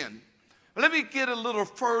weekend. Let me get a little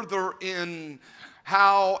further in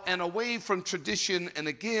how and away from tradition. And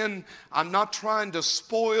again, I'm not trying to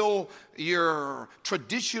spoil your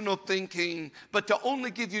traditional thinking, but to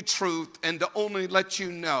only give you truth and to only let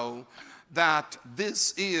you know that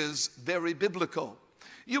this is very biblical.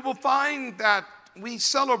 You will find that we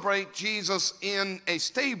celebrate Jesus in a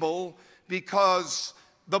stable because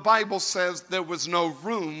the Bible says there was no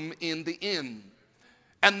room in the inn.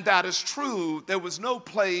 And that is true. There was no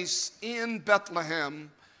place in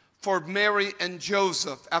Bethlehem for Mary and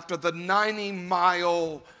Joseph after the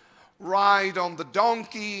 90-mile ride on the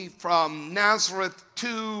donkey from Nazareth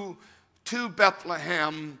to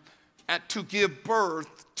Bethlehem to give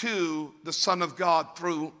birth to the Son of God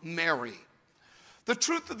through Mary. The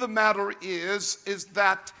truth of the matter is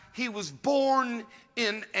that he was born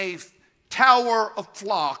in a tower of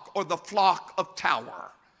flock, or the flock of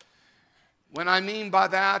tower. What I mean by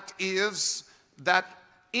that is that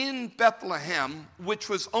in Bethlehem, which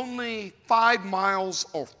was only 5 miles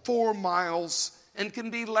or 4 miles, and can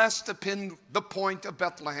be less depending the point of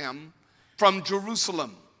Bethlehem, from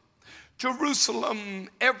Jerusalem. Jerusalem,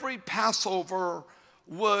 every Passover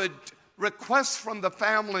would request from the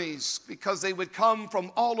families, because they would come from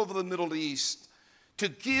all over the Middle East, to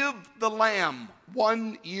give the lamb,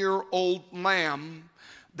 1-year-old lamb,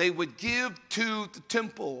 they would give to the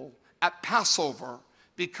temple at Passover,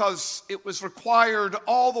 because it was required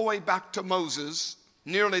all the way back to Moses,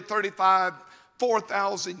 nearly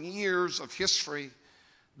 4,000 years of history.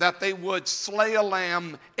 that they would slay a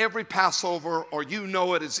lamb every Passover, or you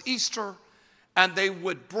know it as Easter, and they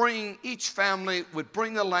would bring, each family would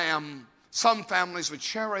bring a lamb. Some families would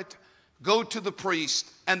share it, go to the priest,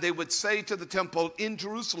 and they would say to the temple in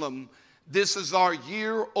Jerusalem, this is our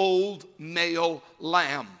year-old male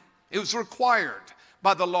lamb. It was required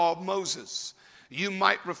by the law of Moses. You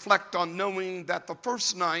might reflect on knowing that the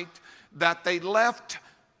first night that they left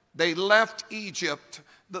Egypt,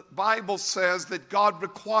 the Bible says that God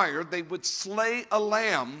required they would slay a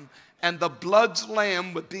lamb, and the blood's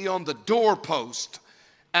lamb would be on the doorpost.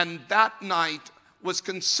 And that night was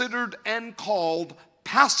considered and called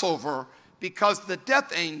Passover, because the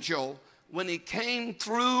death angel, when he came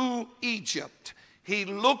through Egypt, he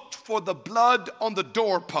looked for the blood on the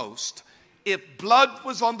doorpost. If blood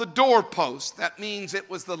was on the doorpost, that means it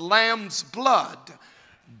was the lamb's blood.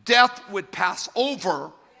 Death would pass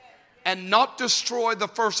over and not destroy the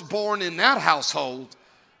firstborn in that household,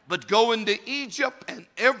 but go into Egypt, and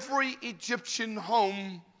every Egyptian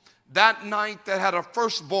home that night that had a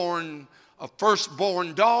firstborn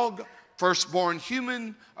dog, firstborn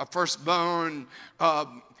human, a firstborn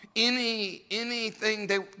anything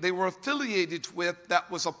they were affiliated with that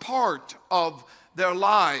was a part of their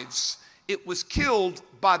lives, it was killed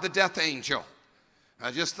by the death angel. Now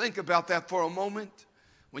just think about that for a moment.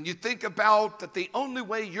 When you think about that, the only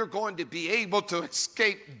way you're going to be able to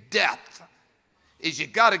escape death is you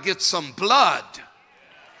got to get some blood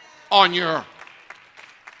on your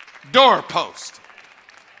doorpost.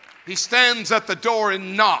 He stands at the door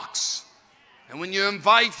and knocks. And when you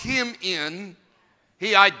invite him in,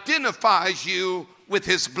 he identifies you with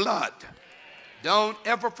his blood. Don't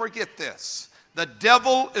ever forget this. The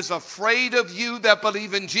devil is afraid of you that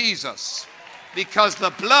believe in Jesus, because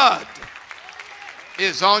the blood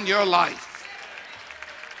is on your life.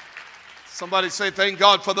 Somebody say, thank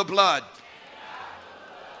God for the blood.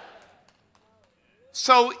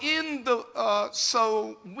 So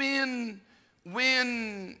when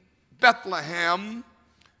Bethlehem,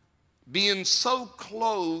 being so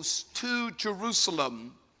close to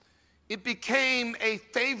Jerusalem, it became a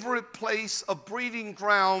favorite place of breeding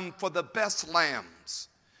ground for the best lambs.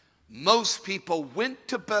 Most people went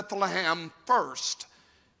to Bethlehem first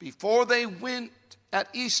before they went at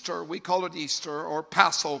Easter, we call it Easter or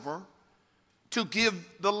Passover, to give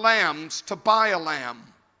the lambs, to buy a lamb.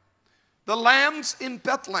 The lambs in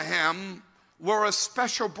Bethlehem were a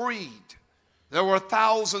special breed. There were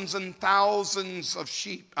thousands and thousands of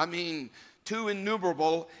sheep, too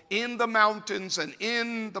innumerable, in the mountains and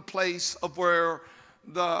in the place of where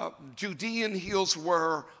the Judean hills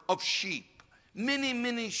were of sheep. Many,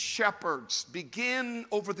 many shepherds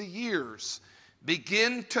over the years,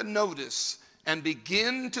 begin to notice and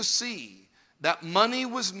begin to see that money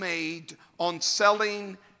was made on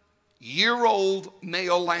selling year-old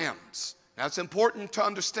male lambs. Now it's important to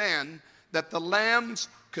understand that the lambs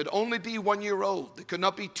could only be 1 year old. They could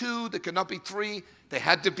not be 2, they could not be 3, they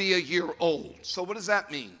had to be a year old. So what does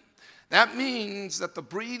that mean? That means that the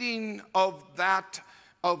breeding of that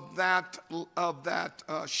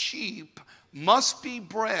sheep must be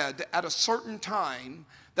bred at a certain time,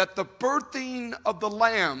 that the birthing of the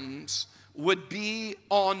lambs would be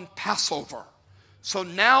on Passover. So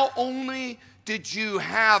now only did you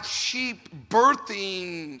have sheep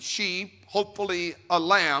birthing sheep, hopefully a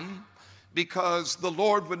lamb, because the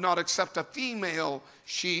Lord would not accept a female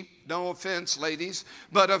sheep, no offense ladies,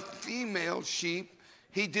 but a female sheep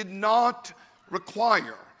he did not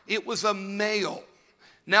require. It was a male.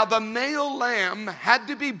 Now the male lamb had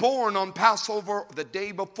to be born on Passover the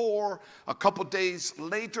day before, a couple days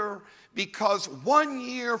later, because 1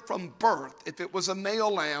 year from birth, if it was a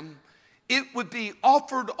male lamb, it would be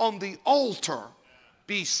offered on the altar,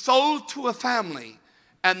 be sold to a family,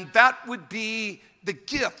 and that would be the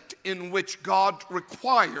gift in which God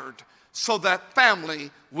required so that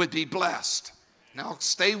family would be blessed. Now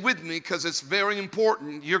stay with me because it's very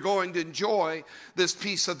important. You're going to enjoy this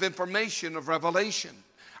piece of information of Revelation.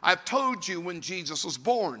 I've told you when Jesus was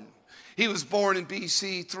born. He was born in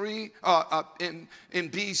BC 3. In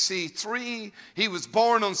BC 3, he was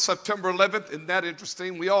born on September 11th. Isn't that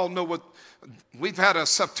interesting? We all know we've had a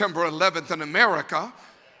September 11th in America.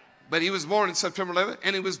 But he was born in September 11th,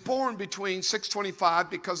 and he was born between 6:25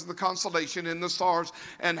 because of the constellation and the stars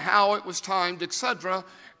and how it was timed, etc.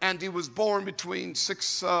 And he was born between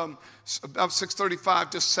 6:35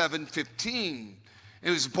 to 7:15. He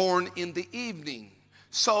was born in the evening.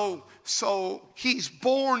 So he's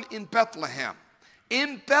born in Bethlehem.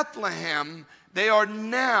 In Bethlehem, they are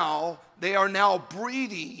now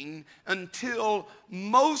breeding until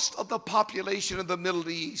most of the population of the Middle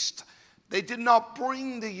East They did not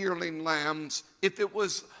bring the yearling lambs if it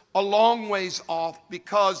was a long ways off,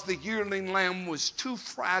 because the yearling lamb was too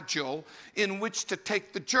fragile in which to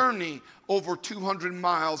take the journey over 200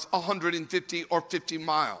 miles, 150 or 50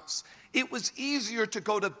 miles. It was easier to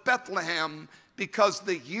go to Bethlehem because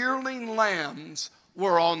the yearling lambs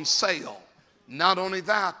were on sale. Not only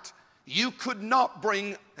that, you could not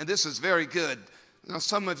bring, and this is very good. Now,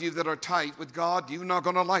 some of you that are tight with God, you're not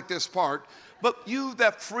going to like this part, but you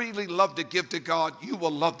that freely love to give to God, you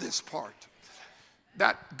will love this part.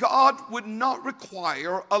 That God would not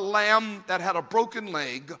require a lamb that had a broken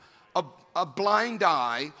leg, a blind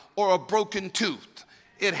eye, or a broken tooth.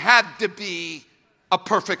 It had to be a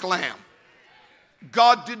perfect lamb.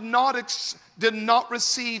 God did not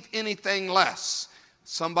receive anything less.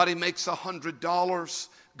 Somebody makes $100.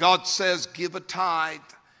 God says, give a tithe.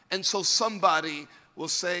 And so somebody will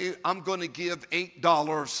say, I'm going to give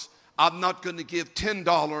 $8. I'm not going to give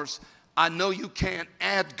 $10. I know you can't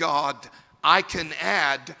add God. I can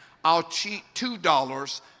add, I'll cheat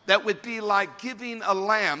 $2. That would be like giving a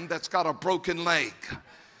lamb that's got a broken leg.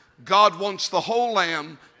 God wants the whole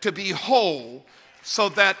lamb to be whole so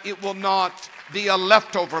that it will not be a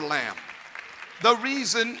leftover lamb. The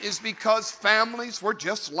reason is because families were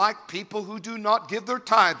just like people who do not give their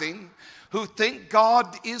tithing, who think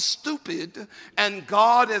God is stupid, and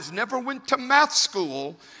God has never went to math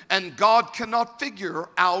school, and God cannot figure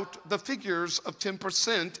out the figures of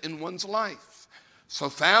 10% in one's life. So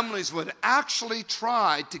families would actually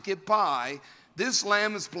try to get by. This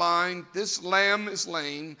lamb is blind, this lamb is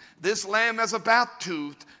lame, this lamb has a back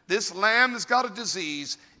tooth, this lamb has got a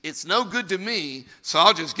disease. It's no good to me, so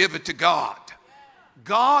I'll just give it to God.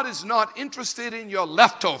 God is not interested in your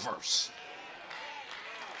leftovers.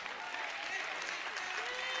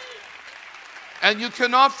 And you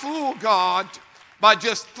cannot fool God by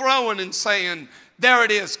just throwing and saying, there it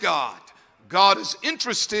is, God. God is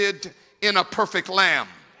interested in a perfect lamb.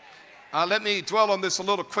 Let me dwell on this a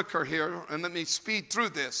little quicker here, and let me speed through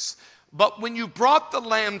this. But when you brought the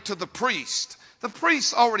lamb to the priest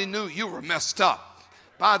already knew you were messed up.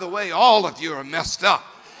 By the way, all of you are messed up.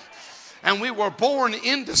 And we were born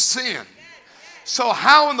into sin. So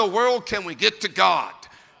how in the world can we get to God?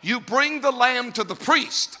 You bring the lamb to the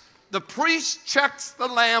priest. The priest checks the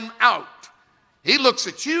lamb out. He looks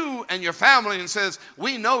at you and your family and says,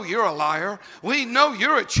 we know you're a liar. We know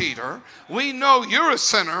you're a cheater. We know you're a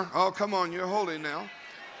sinner. Oh, come on, you're holy now.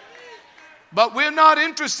 But we're not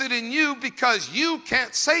interested in you because you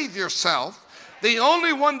can't save yourself. The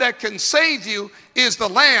only one that can save you is the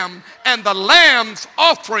lamb, and the lamb's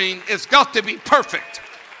offering has got to be perfect.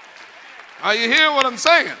 Are you hearing what I'm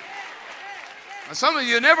saying? Now, some of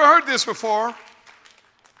you never heard this before.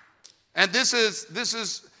 And this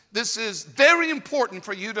is very important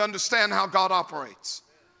for you to understand how God operates.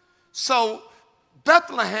 So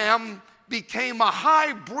Bethlehem became a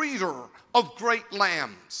high breeder of great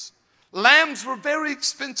lambs. Lambs were very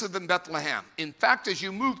expensive in Bethlehem. In fact, as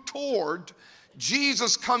you move toward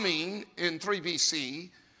Jesus coming in 3 BC,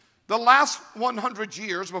 the last 100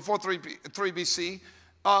 years before 3 BC,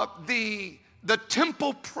 the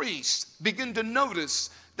temple priests begin to notice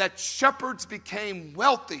that shepherds became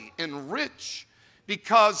wealthy and rich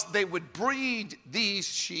because they would breed these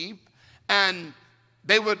sheep, and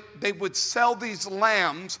they would sell these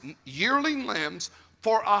lambs, yearling lambs,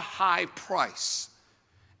 for a high price.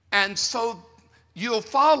 And so you'll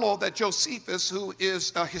follow that Josephus, who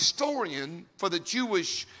is a historian for the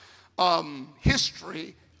Jewish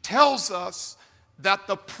history, tells us that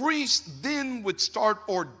the priests then would start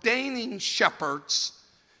ordaining shepherds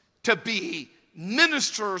to be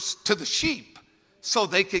ministers to the sheep so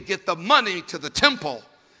they could get the money to the temple.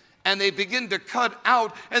 And they begin to cut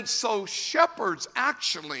out. And so shepherds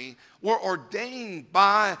actually were ordained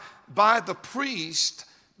by the priest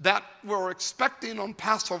that were expecting on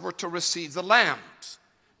Passover to receive the lambs,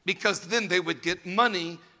 because then they would get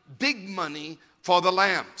money, big money, for the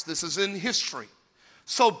lambs. This is in history.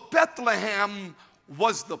 So Bethlehem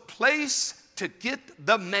was the place to get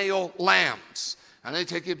the male lambs. And I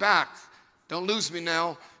take it back. Don't lose me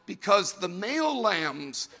now. Because the male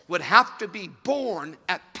lambs would have to be born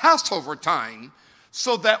at Passover time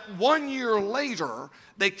so that 1 year later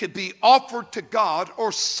they could be offered to God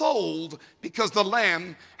or sold, because the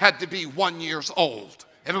lamb had to be 1 year old.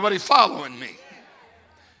 Everybody following me?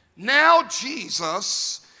 Now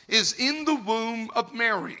Jesus is in the womb of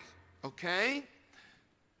Mary, okay?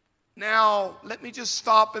 Now let me just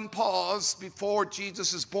stop and pause before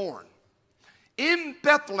Jesus is born. In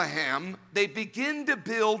Bethlehem, they begin to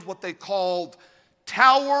build what they called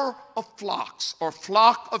Tower of Flocks, or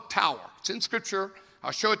Flock of Tower. It's in Scripture.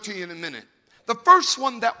 I'll show it to you in a minute. The first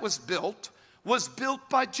one that was built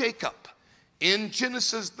by Jacob. In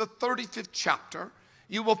Genesis, the 35th chapter,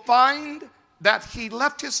 you will find that he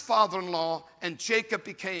left his father-in-law, and Jacob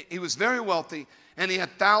he was very wealthy, and he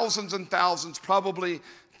had thousands and thousands, probably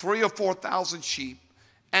 3,000 or 4,000 sheep.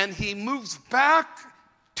 And he moves back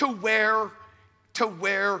to where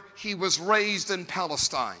he was raised in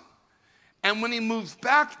Palestine. And when he moves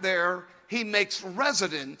back there, he makes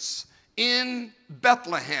residence in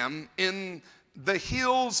Bethlehem, in the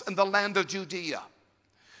hills and the land of Judea.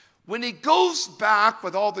 When he goes back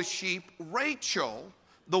with all the sheep, Rachel,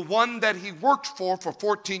 the one that he worked for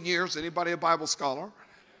 14 years, anybody a Bible scholar?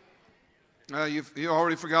 You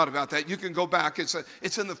already forgot about that. You can go back. It's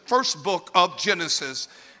in the first book of Genesis.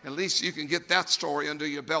 At least you can get that story under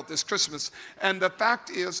your belt this Christmas. And the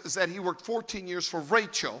fact is that he worked 14 years for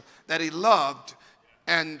Rachel that he loved.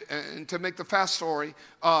 And to make the fast story,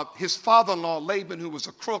 his father-in-law, Laban, who was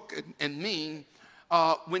a crook and mean,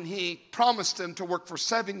 when he promised him to work for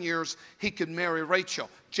 7 years, he could marry Rachel.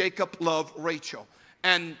 Jacob loved Rachel.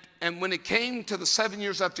 And when it came to the 7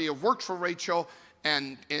 years after he had worked for Rachel,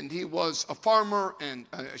 and he was a farmer and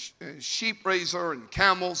a sheep raiser and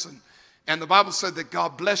camels, and the Bible said that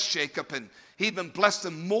God blessed Jacob, and he even blessed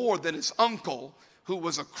him more than his uncle, who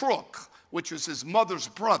was a crook, which was his mother's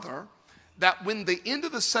brother, that when the end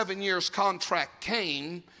of the 7 years contract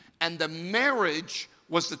came and the marriage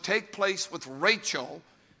was to take place with Rachel,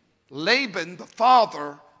 Laban, the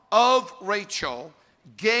father of Rachel,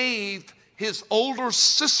 gave his older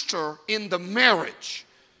sister in the marriage.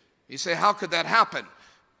 You say, how could that happen?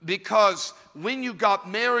 Because when you got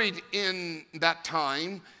married in that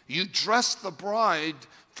time, you dressed the bride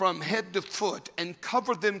from head to foot and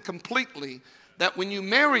covered them completely, that when you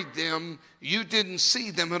married them, you didn't see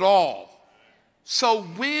them at all. So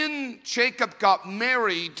when Jacob got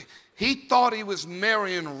married, he thought he was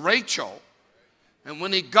marrying Rachel. And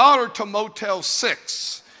when he got her to Motel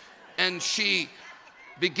 6 and she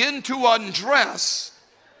began to undress,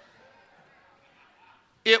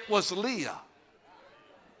 it was Leah.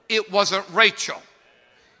 It wasn't Rachel.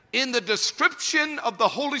 In the description of the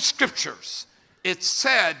Holy Scriptures, it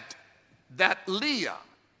said that Leah,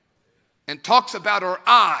 and talks about her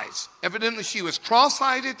eyes, evidently she was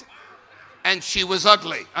cross-eyed and she was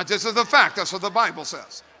ugly. This is the fact. That's what the Bible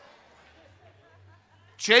says.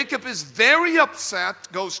 Jacob is very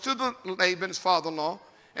upset, goes to the Laban's father-in-law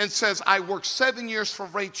and says, I worked 7 years for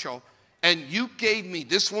Rachel, and you gave me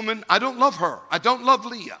this woman. I don't love her. I don't love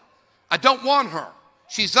Leah. I don't want her.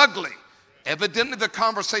 She's ugly. Evidently the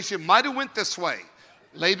conversation might have went this way.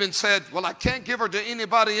 Laban said, well, I can't give her to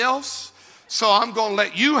anybody else, so I'm going to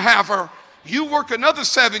let you have her. You work another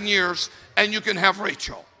 7 years, and you can have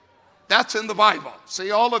Rachel. That's in the Bible.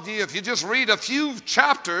 See, all of you, if you just read a few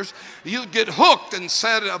chapters, you'd get hooked, and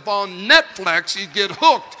said upon Netflix, you'd get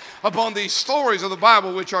hooked upon these stories of the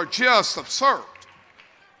Bible, which are just absurd.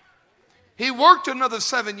 He worked another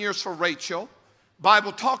 7 years for Rachel.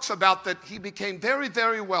 Bible talks about that he became very,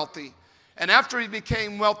 very wealthy. And after he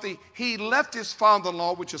became wealthy, he left his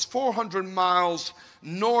father-in-law, which is 400 miles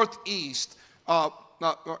northeast.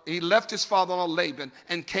 He left his father-in-law, Laban,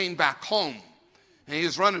 and came back home. And he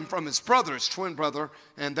was running from his brother, his twin brother.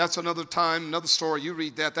 And that's another time, another story. You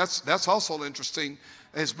read that. That's also interesting.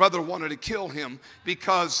 His brother wanted to kill him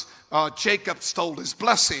because Jacob stole his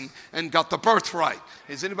blessing and got the birthright.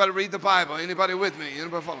 Does anybody read the Bible? Anybody with me?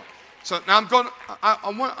 Anybody follow? So now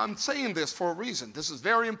I'm saying this for a reason. This is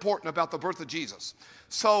very important about the birth of Jesus.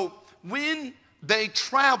 So when they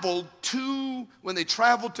traveled to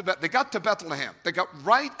they got to Bethlehem. They got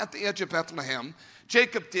right at the edge of Bethlehem.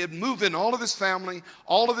 Jacob did move in all of his family,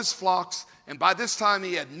 all of his flocks, and by this time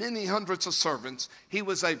he had many hundreds of servants. He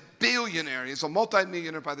was a billionaire. He was a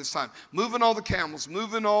multimillionaire by this time, moving all the camels,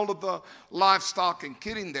 moving all of the livestock and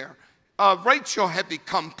getting there. Rachel had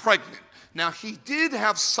become pregnant. Now, he did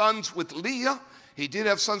have sons with Leah. He did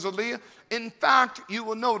have sons with Leah. In fact, you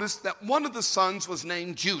will notice that one of the sons was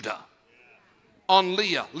named Judah on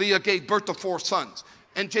Leah. Leah gave birth to 4 sons,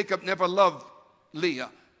 and Jacob never loved Leah.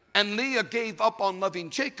 And Leah gave up on loving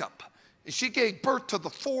Jacob. And she gave birth to the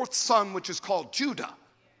 4th son, which is called Judah,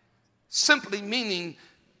 simply meaning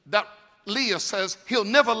that Leah says, he'll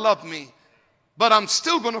never love me, but I'm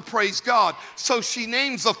still going to praise God. So she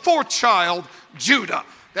names the 4th child Judah.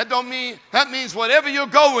 That means whatever you're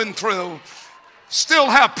going through, still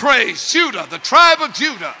have praise. Judah, the tribe of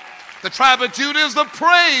Judah. The tribe of Judah is the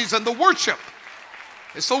praise and the worship.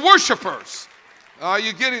 It's the worshipers. Are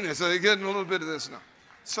you getting this? Are you getting a little bit of this now?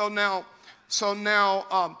 So now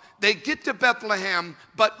they get to Bethlehem,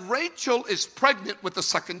 but Rachel is pregnant with the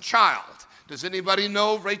 2nd child. Does anybody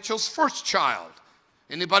know Rachel's first child?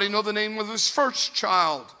 Anybody know the name of his first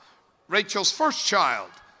child? Rachel's first child.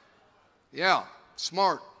 Yeah,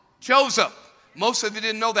 smart. Joseph. Most of you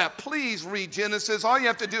didn't know that. Please read Genesis. All you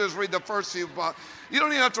have to do is read the first few. You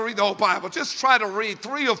don't even have to read the whole Bible. Just try to read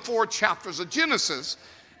 3 or 4 chapters of Genesis,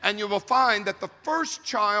 and you will find that the first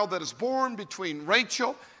child that is born between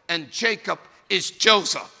Rachel and Jacob is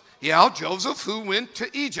Joseph. Yeah, Joseph who went to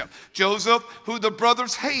Egypt. Joseph who the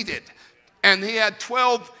brothers hated. And he had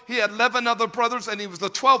 11 other brothers, and he was the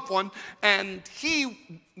 12th one, and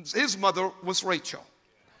his mother was Rachel.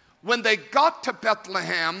 When they got to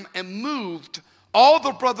Bethlehem and moved, all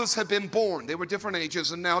the brothers had been born. They were different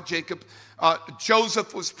ages, and now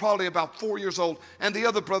Joseph was probably about 4 years old, and the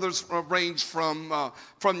other brothers ranged from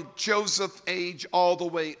Joseph's age all the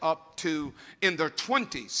way up to in their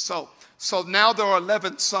 20s. So now there are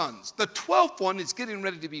 11 sons. The 12th one is getting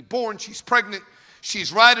ready to be born. She's pregnant.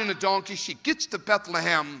 She's riding a donkey. She gets to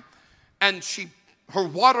Bethlehem, and her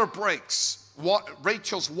water breaks.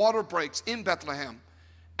 Rachel's water breaks in Bethlehem,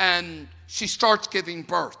 and she starts giving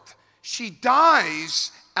birth. She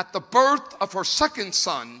dies at the birth of her second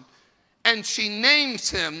son, and she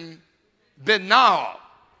names him Benau,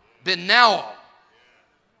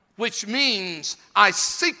 which means I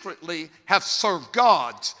secretly have served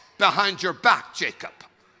gods behind your back, Jacob.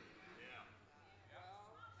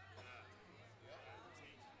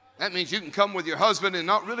 That means you can come with your husband and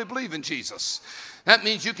not really believe in Jesus. That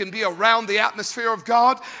means you can be around the atmosphere of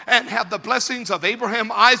God and have the blessings of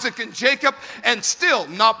Abraham, Isaac, and Jacob and still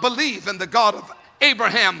not believe in the God of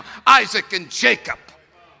Abraham, Isaac, and Jacob.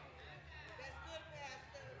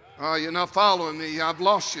 Oh, you're not following me. I've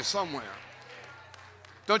lost you somewhere.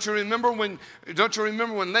 Don't you remember when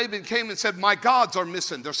Laban came and said, my gods are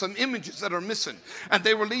missing. There's some images that are missing. And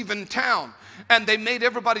they were leaving town. And they made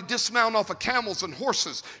everybody dismount off of camels and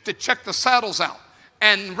horses to check the saddles out.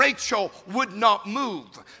 And Rachel would not move,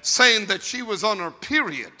 saying that she was on her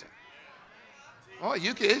period. Oh,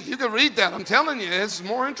 you can read that. I'm telling you, it's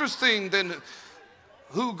more interesting than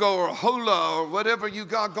Hugo or Hola or whatever you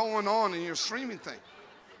got going on in your streaming thing.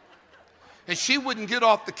 And she wouldn't get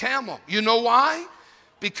off the camel. You know why?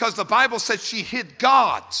 Because the Bible says she hid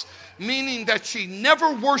gods, meaning that she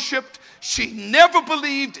never worshiped, she never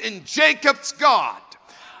believed in Jacob's God.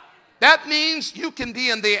 That means you can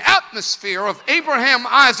be in the atmosphere of Abraham,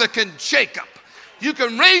 Isaac, and Jacob. You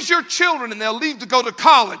can raise your children and they'll leave to go to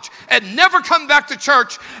college and never come back to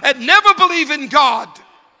church and never believe in God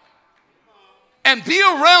and be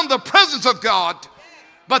around the presence of God,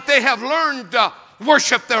 but they have learned to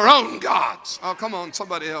worship their own gods. Oh, come on,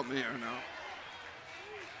 somebody help me here now.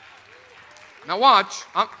 Now watch.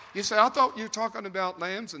 You say, I thought you were talking about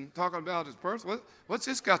lambs and talking about his birth. What's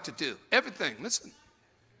this got to do? Everything. Listen.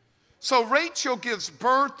 So Rachel gives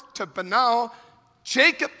birth to Benau.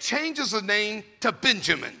 Jacob changes the name to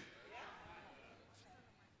Benjamin.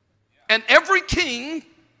 And every king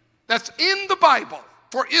that's in the Bible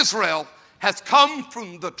for Israel has come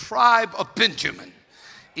from the tribe of Benjamin.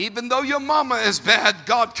 Even though your mama is bad,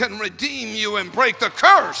 God can redeem you and break the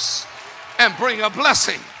curse and bring a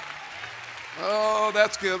blessing. Oh,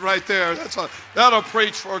 that's good right there. That'll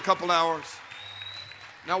preach for a couple hours.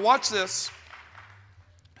 Now watch this.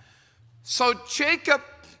 So Jacob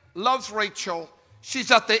loves Rachel.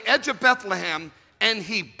 She's at the edge of Bethlehem, and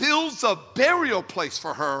he builds a burial place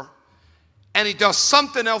for her, and he does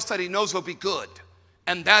something else that he knows will be good,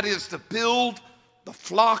 and that is to build the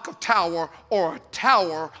flock of tower, or a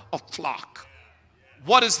tower of flock.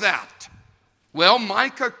 What is that? Well,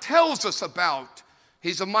 Micah tells us about,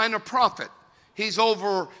 he's a minor prophet. He's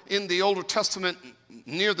over in the Old Testament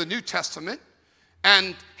near the New Testament,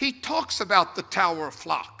 and he talks about the tower of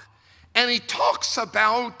flock. And he talks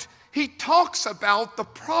about the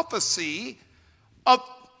prophecy of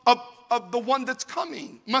the one that's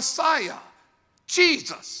coming, Messiah,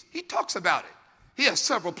 Jesus. He talks about it. He has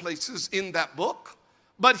several places in that book,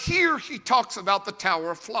 but here he talks about the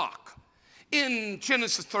tower of flock. In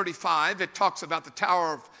Genesis 35, it talks about the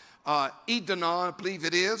tower of Edenah, I believe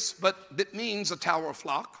it is, but it means a tower of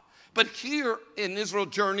flock. But here in Israel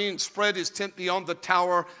journey and spread his tent beyond the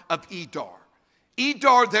tower of Edar.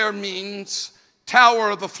 Edar there means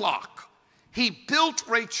tower of the flock. He built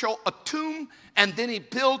Rachel a tomb, and then he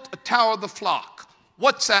built a tower of the flock.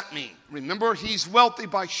 What's that mean? Remember, he's wealthy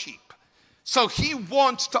by sheep. So he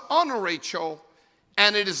wants to honor Rachel,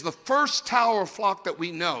 and it is the first tower of flock that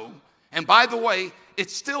we know. And by the way,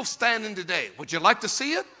 it's still standing today. Would you like to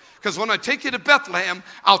see it? Because when I take you to Bethlehem,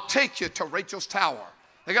 I'll take you to Rachel's tower.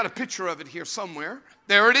 They got a picture of it here somewhere.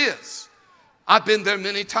 There it is. I've been there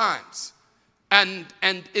many times. And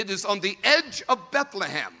it is on the edge of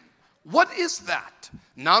Bethlehem What is that?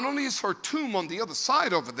 Not only is her tomb on the other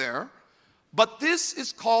side over there, but this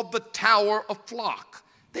is called the Tower of Flock.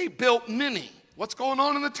 They built many. What's going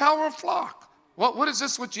on in the Tower of Flock? What is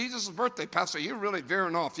this with Jesus' birthday, Pastor? You're really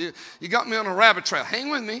veering off. You got me on a rabbit trail. Hang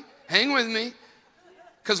with me. Hang with me.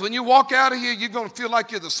 Because when you walk out of here, you're going to feel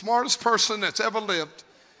like you're the smartest person that's ever lived.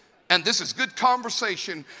 And this is good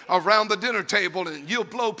conversation around the dinner table, and you'll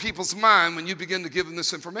blow people's mind when you begin to give them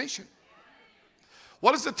this information.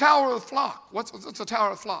 What is the Tower of Flock? What's the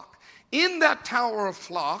Tower of Flock? In that Tower of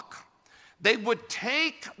Flock, they would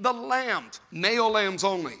take the lambs, male lambs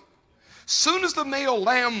only. Soon as the male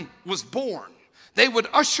lamb was born, they would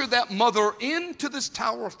usher that mother into this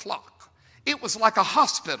Tower of Flock. It was like a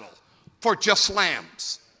hospital for just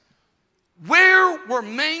lambs. Where were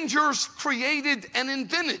mangers created and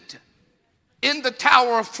invented? In the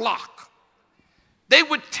Tower of Flock. They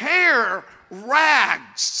would tear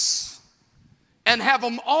rags and have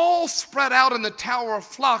them all spread out in the Tower of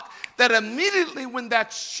Flock, that immediately when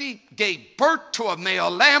that sheep gave birth to a male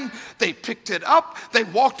lamb, they picked it up, they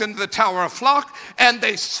walked into the Tower of Flock, and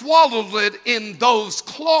they swallowed it in those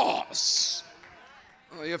claws.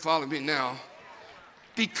 Oh, you're following me now.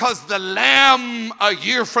 Because the lamb a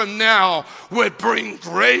year from now would bring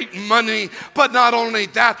great money. But not only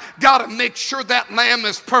that, got to make sure that lamb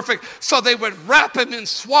is perfect. So they would wrap him in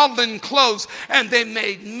swaddling clothes, and they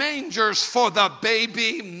made mangers for the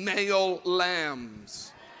baby male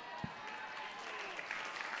lambs.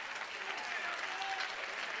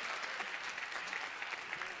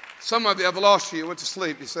 Some of you have lost you went to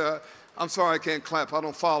sleep. You said, I'm sorry I can't clap. I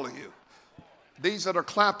don't follow you. These that are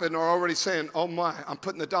clapping are already saying, oh my, I'm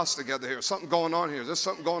putting the dots together here. Something going on here. There's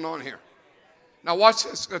something going on here. Now watch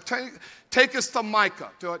this. Take us to Micah.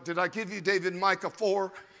 Did I give you David Micah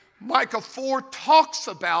 4? Micah 4 talks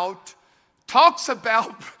about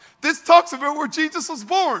where Jesus was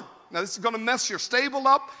born. Now this is going to mess your stable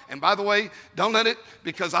up. And by the way, don't let it,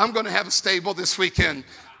 because I'm going to have a stable this weekend.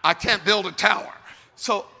 I can't build a tower.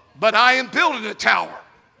 But I am building a tower.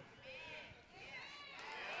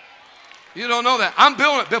 You don't know that. I'm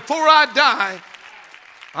building it. Before I die,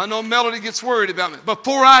 I know Melody gets worried about me.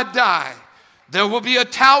 Before I die, there will be a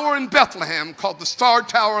tower in Bethlehem called the Star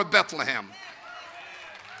Tower of Bethlehem.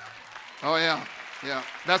 Oh, yeah. Yeah.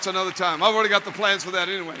 That's another time. I've already got the plans for that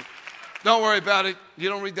anyway. Don't worry about it. You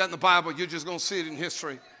don't read that in the Bible. You're just going to see it in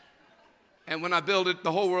history. And when I build it,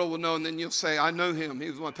 the whole world will know, and then you'll say, I know him. He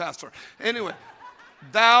was my pastor. Anyway,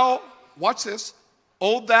 watch this.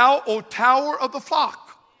 Thou, O tower of the flock,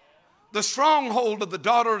 the stronghold of the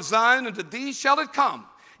daughter of Zion, and to thee shall it come,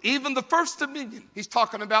 even the first dominion. He's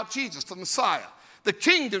talking about Jesus, the Messiah. The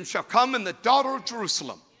kingdom shall come in the daughter of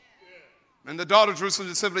Jerusalem. And the daughter of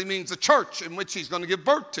Jerusalem simply means the church in which he's going to give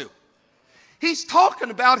birth to. He's talking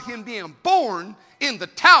about him being born in the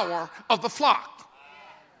tower of the flock.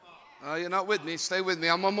 You're not with me. Stay with me.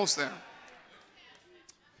 I'm almost there.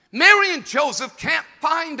 Mary and Joseph can't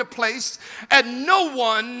find a place, and no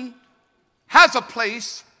one has a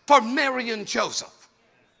place for Mary and Joseph.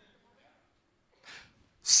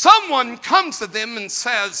 Someone comes to them and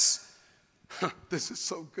says, this is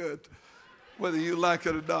so good, whether you like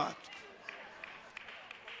it or not.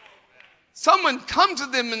 Someone comes to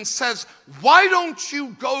them and says, why don't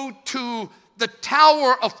you go to the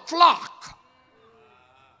Tower of Flock,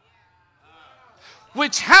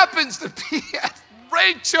 which happens to be at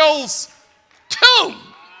Rachel's tomb,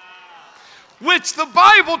 which the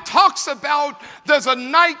Bible talks about. There's a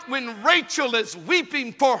night when Rachel is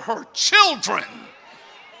weeping for her children,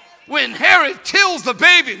 when Herod kills the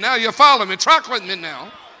baby. Now you're following me. Track with me now.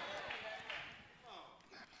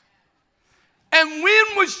 And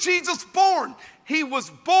when was Jesus born? He was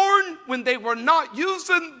born when they were not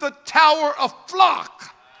using the Tower of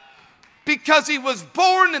Flock, because he was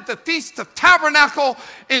born at the Feast of Tabernacle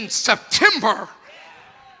in September,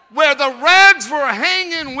 where the rags were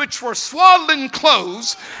hanging, which were swaddling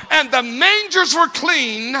clothes, and the mangers were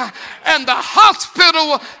clean, and the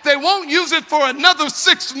hospital, they won't use it for another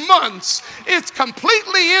 6 months. It's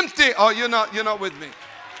completely empty. Oh, you're not with me.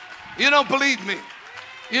 You don't believe me.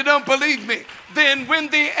 You don't believe me. Then when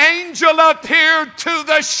the angel appeared to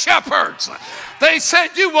the shepherds, they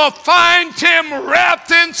said, you will find him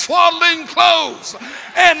wrapped in swaddling clothes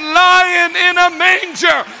and lying in a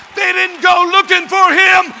manger. They didn't go looking for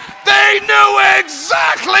him. They knew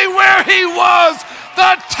exactly where he was,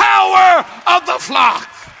 the Tower of the Flock.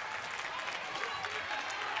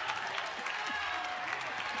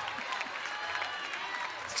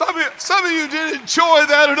 Some of you didn't enjoy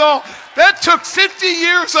that at all. That took 50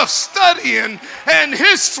 years of studying and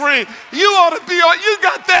history. You ought to be, you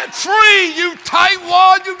got that free, you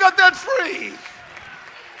tightwad, you got that free.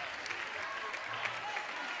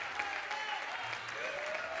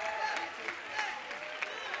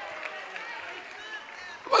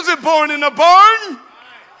 wasn't born in a barn.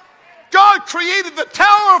 God created the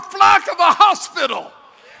tower of flock of a hospital.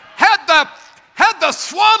 Had the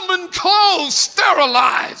swaddling clothes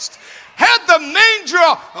sterilized. Had the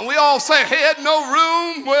manger, and we all say he had no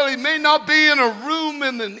room. Well, he may not be in a room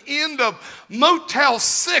in the end of Motel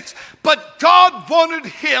 6, but God wanted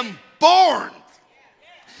him born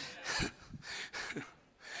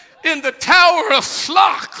in the tower of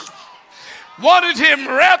flock. Wanted him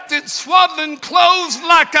wrapped in swaddling clothes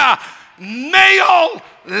like a male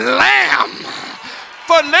lamb.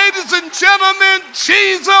 For ladies and gentlemen,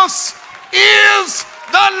 Jesus is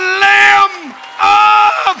the Lamb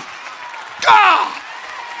of God.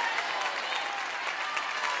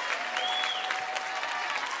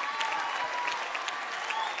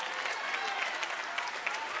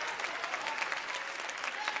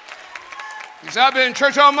 Because I've been in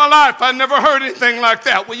church all my life, I've never heard anything like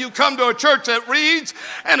that. When you come to a church that reads,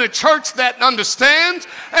 and a church that understands,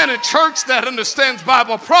 and a church that understands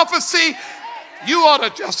Bible prophecy, you ought to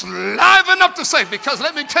just liven up the saints. Because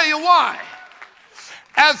let me tell you why.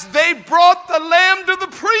 As they brought the lamb to the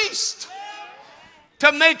priest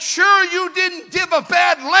to make sure you didn't give a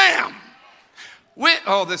bad lamb.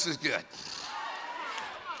 Oh, this is good.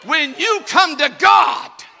 When you come to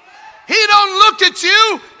God, he don't look at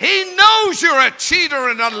you. He knows you're a cheater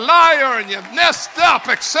and a liar and you've messed up,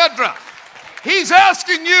 etc. He's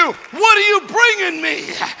asking you, what are you bringing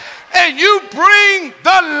me? And you bring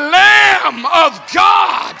the Lamb of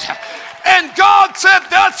God. And God said,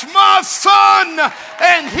 that's my son,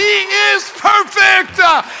 and he is perfect,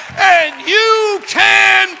 and you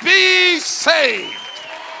can be saved.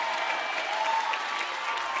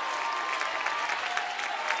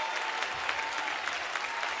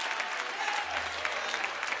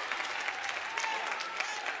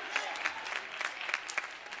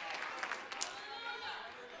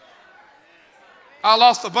 I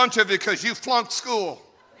lost a bunch of you because you flunked school.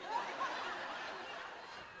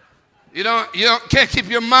 You can't keep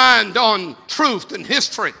your mind on truth and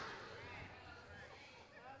history.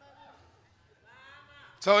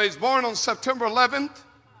 So he's born on September 11th,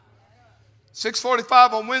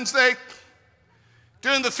 6:45 on Wednesday,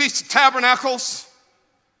 during the Feast of Tabernacles.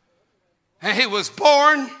 And he was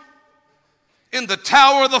born in the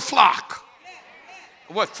tower of the flock.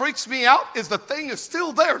 What freaks me out is the thing is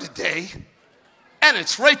still there today, and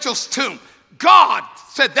it's Rachel's tomb. God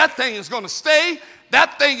said that thing is going to stay.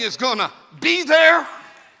 That thing is going to be there.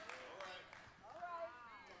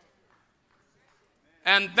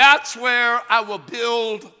 And that's where I will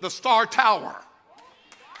build the Star Tower.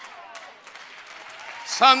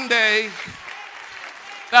 Someday,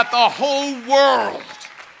 that the whole world.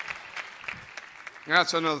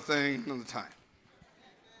 That's another thing, another time.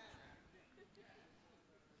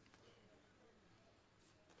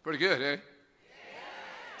 Pretty good, eh?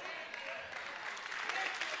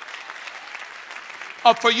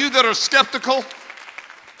 For you that are skeptical,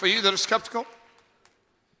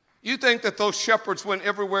 you think that those shepherds went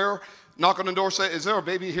everywhere, knock on the door, say, is there a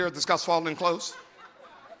baby here that's got swaddling clothes?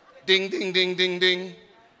 Ding, ding, ding, ding, ding.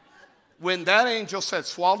 When that angel said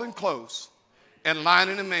swaddling clothes and lying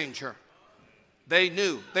in a manger, they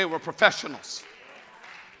knew they were professionals.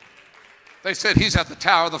 They said, he's at the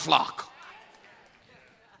tower of the flock.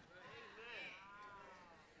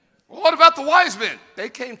 Well, what about the wise men? They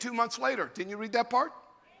came 2 months later. Didn't you read that part?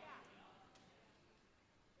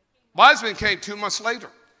 Wise men came 2 months later.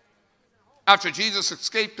 After Jesus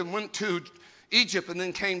escaped and went to Egypt and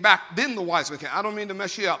then came back, then the wise men came. I don't mean to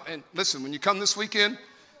mess you up. And listen, when you come this weekend,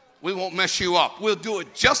 we won't mess you up. We'll do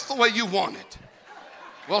it just the way you want it.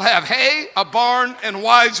 We'll have hay, a barn, and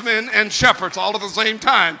wise men and shepherds all at the same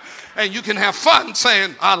time. And you can have fun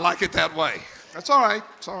saying, I like it that way. That's all right.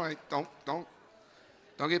 It's all right. Don't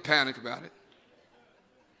get panicked about it.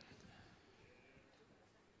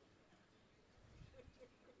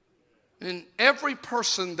 And every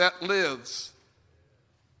person that lives,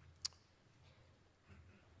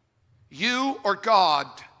 you or God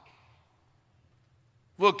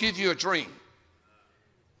will give you a dream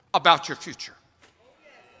about your future.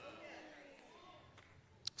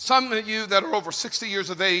 Some of you that are over 60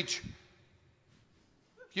 years of age,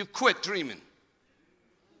 you've quit dreaming.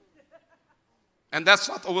 And that's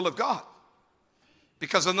not the will of God.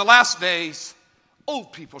 Because in the last days,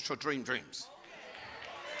 old people shall dream dreams.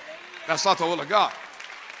 That's not the will of God.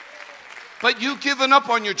 But you've given up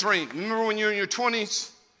on your dream. Remember when you were in your 20s,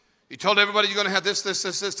 you told everybody you're going to have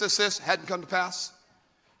this, hadn't come to pass.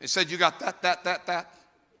 They said you got that.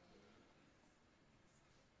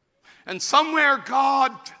 And somewhere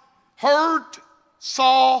God heard,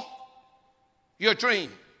 saw your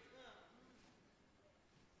dream.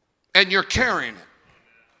 And you're carrying it.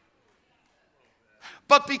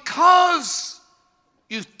 But because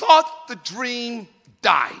you thought the dream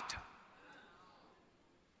died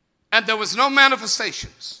and there was no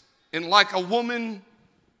manifestations, in like a woman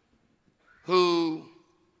who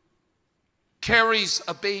carries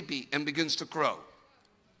a baby and begins to grow.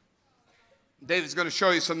 David's going to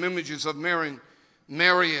show you some images of Mary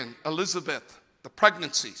and Elizabeth, the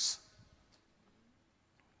pregnancies.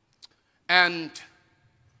 And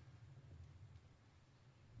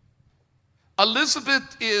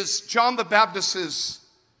Elizabeth is John the Baptist's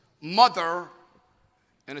mother.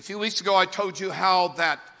 And a few weeks ago I told you how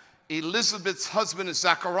that Elizabeth's husband is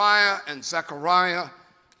Zechariah, and Zechariah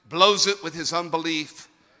blows it with his unbelief,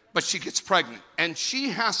 but she gets pregnant. And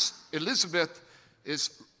Elizabeth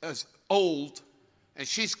is old, and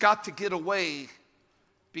she's got to get away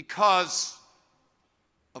because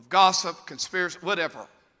of gossip, conspiracy, whatever.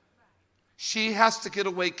 She has to get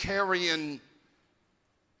away carrying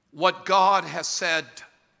what God has said,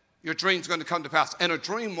 your dream's going to come to pass. And her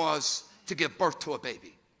dream was to give birth to a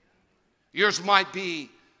baby. Yours might be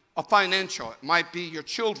a financial, it might be your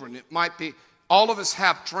children, it might be, all of us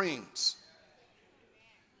have dreams.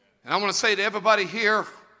 And I want to say to everybody here,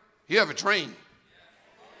 you have a dream.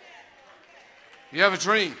 You have a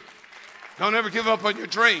dream. Don't ever give up on your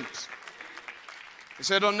dreams. They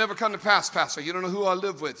say, it'll never come to pass, Pastor. You don't know who I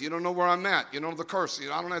live with. You don't know where I'm at. You don't know the curse.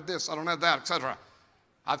 I don't have this. I don't have that, etc.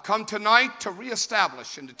 I've come tonight to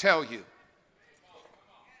reestablish and to tell you,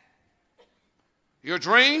 your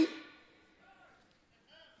dream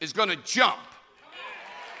is going to jump.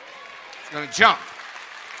 It's going to jump.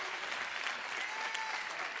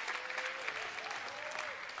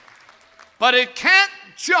 But it can't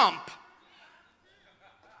jump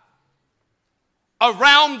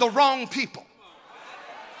around the wrong people.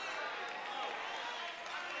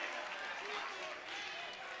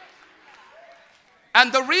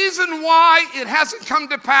 And the reason why it hasn't come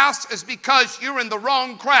to pass is because you're in the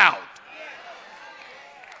wrong crowd.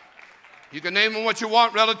 You can name them what you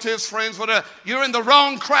want, relatives, friends, whatever. You're in the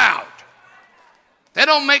wrong crowd. They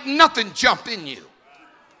don't make nothing jump in you.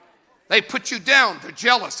 They put you down. They're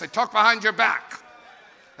jealous. They talk behind your back.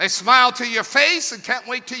 They smile to your face and can't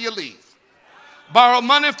wait till you leave. Borrow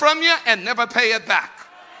money from you and never pay it back.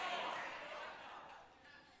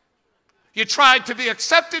 You tried to be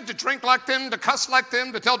accepted, to drink like them, to cuss like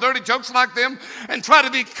them, to tell dirty jokes like them, and try to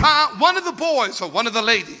be one of the boys or one of the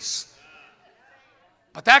ladies.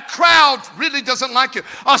 But that crowd really doesn't like you,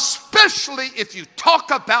 especially if you talk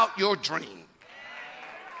about your dream.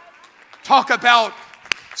 Talk about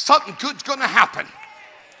something good's going to happen.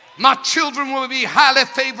 My children will be highly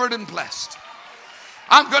favored and blessed.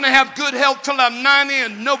 I'm going to have good health till I'm 90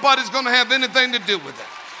 and nobody's going to have anything to do with it.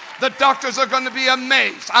 The doctors are going to be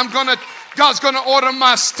amazed. God's going to order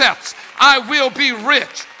my steps. I will be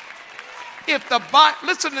rich.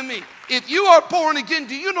 Listen to me. If you are born again,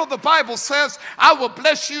 do you know the Bible says, I will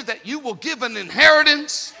bless you that you will give an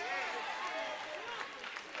inheritance?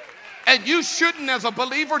 And you shouldn't, as a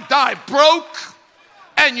believer, die broke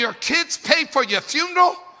and your kids pay for your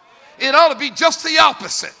funeral. It ought to be just the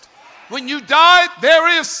opposite. When you die,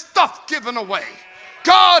 there is stuff given away.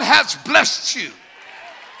 God has blessed you.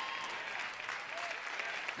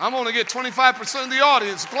 I'm going to get 25% of the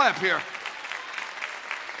audience to clap here.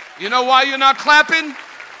 You know why you're not clapping?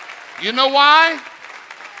 You know why?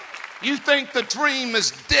 You think the dream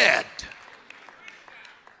is dead.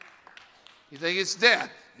 You think it's dead.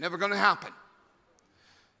 Never going to happen.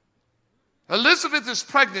 Elizabeth is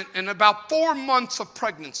pregnant, and about 4 months of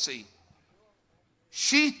pregnancy,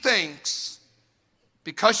 she thinks,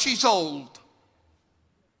 because she's old,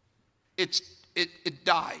 it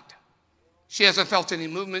died. She hasn't felt any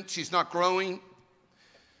movement. She's not growing.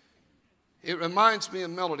 It reminds me of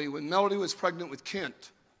Melody. When Melody was pregnant with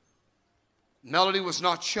Kent, Melody was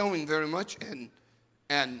not showing very much,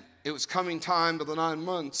 and it was coming time to the 9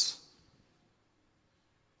 months.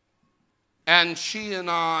 And she and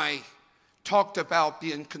I talked about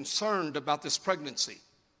being concerned about this pregnancy.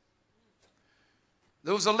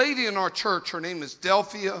 There was a lady in our church, her name is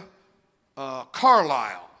Delphia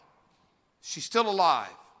Carlisle. She's still alive.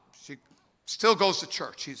 She still goes to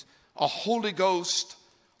church. She's a Holy Ghost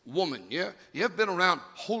woman. Yeah? You ever been around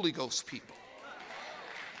Holy Ghost people?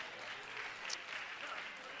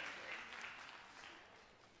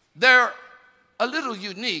 They're a little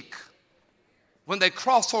unique when they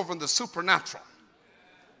cross over in the supernatural,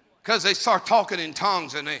 because they start talking in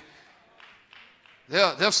tongues and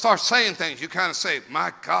they'll start saying things. You kind of say,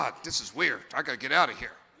 my God, this is weird. I got to get out of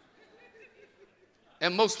here.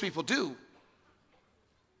 And most people do,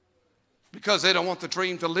 because they don't want the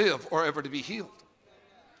dream to live or ever to be healed.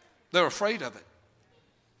 They're afraid of it.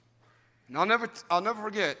 And I'll never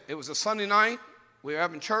forget, it was a Sunday night. We were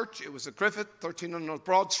having church. It was at Griffith, 1300 North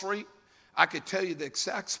Broad Street. I could tell you the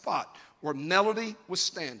exact spot where Melody was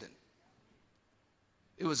standing.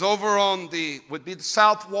 It was over on would be the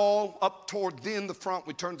south wall, up toward then the front.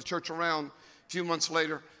 We turned the church around a few months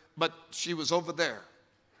later, but she was over there.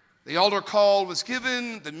 The altar call was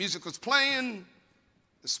given, the music was playing,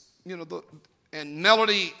 and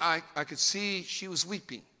Melody, I could see she was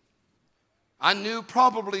weeping. I knew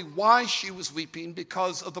probably why she was weeping,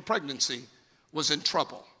 because of the pregnancy was in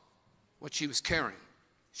trouble, what she was carrying.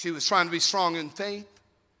 She was trying to be strong in faith.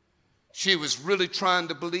 She was really trying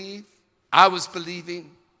to believe. I was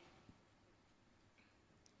believing.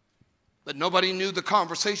 But nobody knew the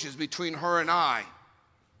conversations between her and I.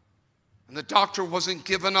 And the doctor wasn't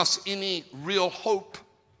giving us any real hope.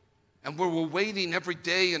 And we were waiting every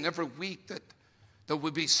day and every week that there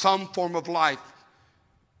would be some form of life.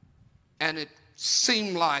 And it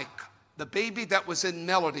seemed like the baby that was in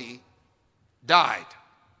Melody died.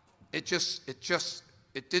 It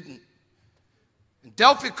didn't. And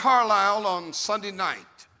Delphi Carlisle on Sunday night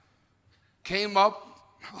came up.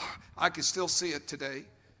 I can still see it today.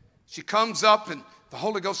 She comes up and the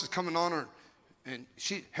Holy Ghost is coming on her, and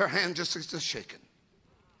her hand just is just shaking.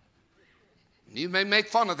 And you may make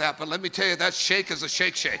fun of that, but let me tell you, that shake is a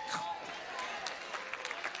shake.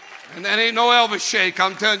 And that ain't no Elvis shake.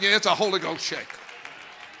 I'm telling you, it's a Holy Ghost shake.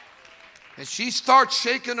 And she starts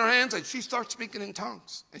shaking her hands, and she starts speaking in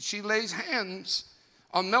tongues. And she lays hands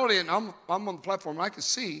on Melody, and I'm on the platform. I can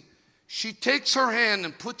see. She takes her hand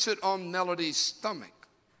and puts it on Melody's stomach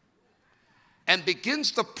and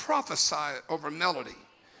begins to prophesy over Melody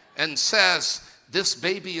and says, this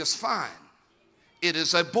baby is fine. It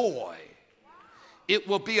is a boy. It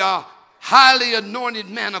will be a highly anointed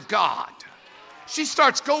man of God. She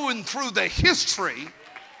starts going through the history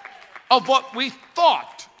of what we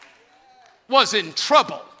thought was in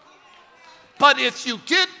trouble. But if you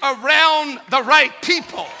get around the right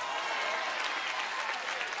people,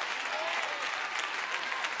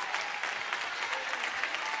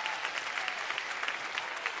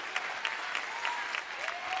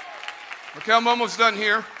 okay, I'm almost done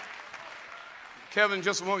here. Kevin,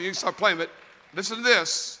 just a moment, you can start playing, but listen to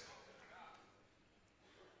this.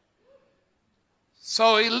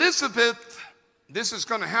 So Elizabeth, this is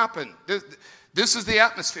going to happen. This is the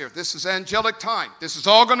atmosphere. This is angelic time. This is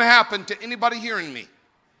all going to happen to anybody hearing me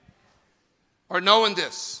or knowing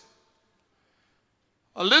this.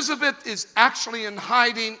 Elizabeth is actually in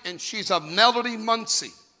hiding, and she's of Melody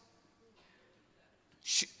Munsey.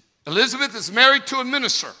 Elizabeth is married to a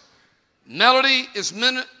minister. Melody is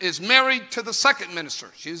married to the second minister.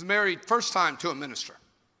 She's married first time to a minister.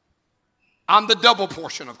 I'm the double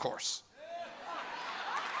portion, of course.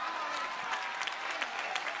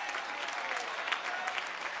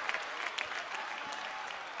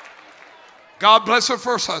 God bless her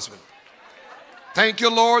first husband. Thank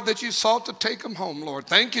you, Lord, that you sought to take him home, Lord.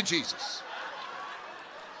 Thank you, Jesus.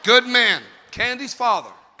 Good man. Candy's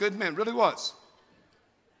father. Good man, really was.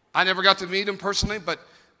 I never got to meet him personally, but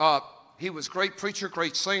he was a great preacher,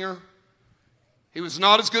 great singer. He was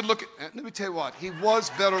not as good looking. Let me tell you what, he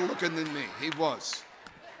was better looking than me. He was.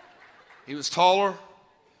 He was taller.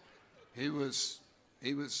 He was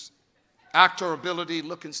actor ability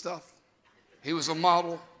looking stuff. He was a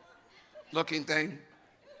model looking thing.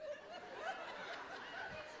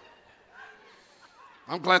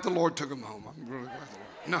 I'm glad the Lord took him home. I'm really glad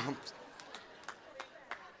the Lord. No.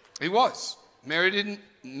 He was. Melody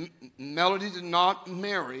did not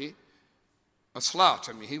marry a slouch.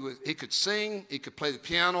 I mean, he could sing, he could play the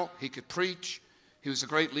piano, he could preach. He was a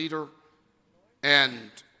great leader, and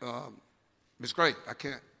it was great.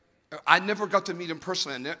 I never got to meet him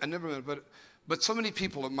personally. I never met him, but so many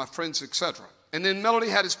people of my friends, etc. And then Melody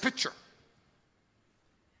had his picture.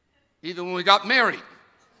 Even when we got married,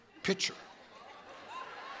 picture.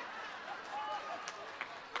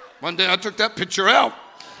 One day I took that picture out.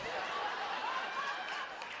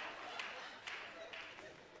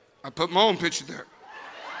 I put my own picture there.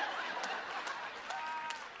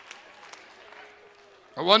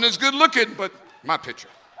 I wasn't as good looking, but my picture.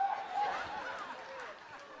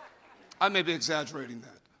 I may be exaggerating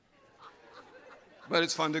that, but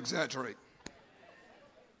it's fun to exaggerate.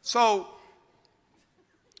 So,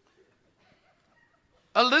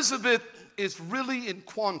 Elizabeth is really in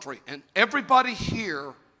quandary, and everybody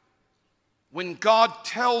here, when God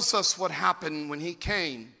tells us what happened when he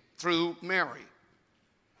came through Mary,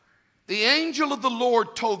 the angel of the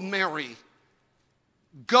Lord told Mary,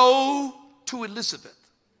 go to Elizabeth.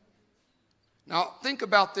 Now, think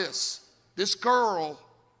about this. This girl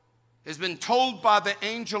has been told by the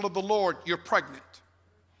angel of the Lord, you're pregnant.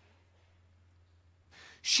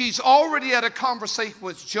 She's already had a conversation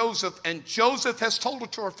with Joseph, and Joseph has told her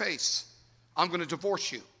to her face, I'm going to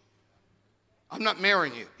divorce you. I'm not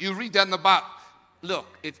marrying you. You read that in the Bible. Look,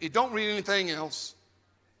 if you don't read anything else,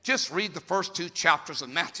 just read the first 2 chapters of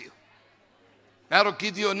Matthew. That'll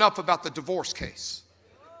give you enough about the divorce case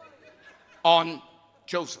on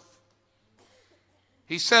Joseph.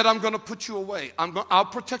 He said, I'm going to put you away. I'll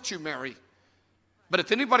protect you, Mary. But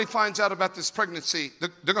if anybody finds out about this pregnancy,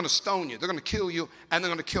 they're going to stone you. They're going to kill you, and they're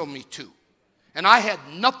going to kill me too. And I had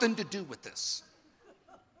nothing to do with this.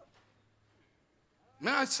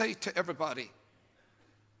 May I say to everybody,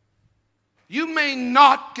 you may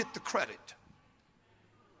not get the credit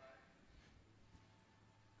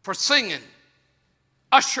for singing,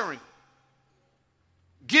 ushering,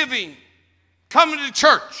 giving, coming to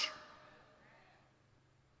church.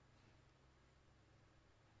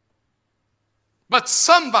 But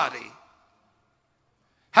somebody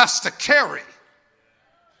has to carry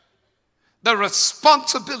the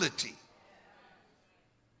responsibility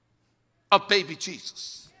of baby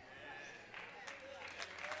Jesus.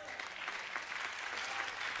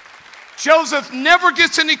 Joseph never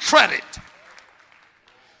gets any credit.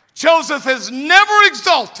 Joseph is never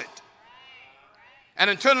exalted. And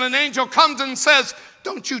until an angel comes and says,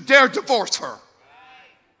 don't you dare divorce her.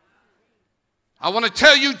 I want to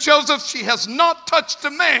tell you, Joseph, she has not touched a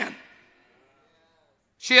man.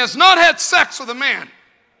 She has not had sex with a man.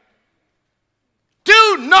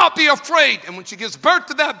 Do not be afraid. And when she gives birth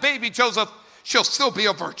to that baby, Joseph, she'll still be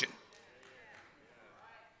a virgin.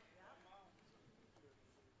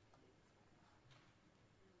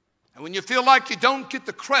 And when you feel like you don't get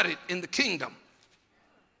the credit in the kingdom,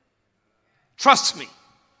 trust me,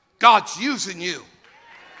 God's using you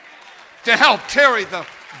to help carry the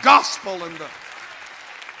gospel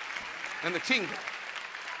and the kingdom.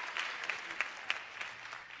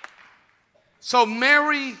 So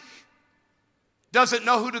Mary doesn't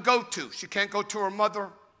know who to go to. She can't go to her mother.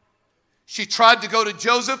 She tried to go to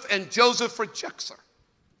Joseph, and Joseph rejects her.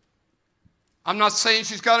 I'm not saying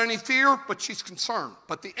she's got any fear, but she's concerned.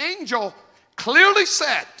 But the angel clearly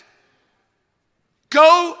said,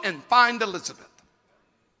 go and find Elizabeth.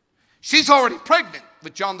 She's already pregnant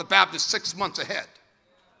with John the Baptist 6 months ahead.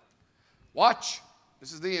 Watch.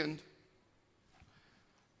 This is the end.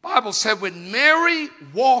 Bible said when Mary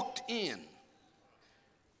walked in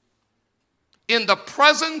the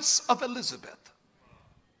presence of Elizabeth,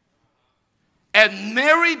 and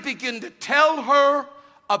Mary began to tell her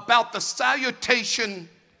about the salutation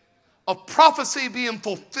of prophecy being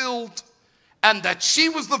fulfilled, and that she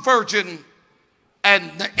was the virgin, and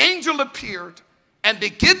the angel appeared and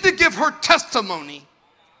began to give her testimony,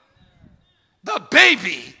 the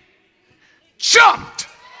baby jumped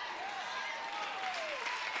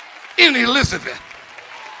in Elizabeth.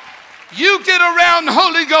 You get around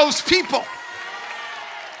Holy Ghost people.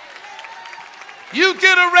 You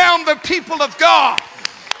get around the people of God.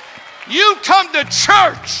 You come to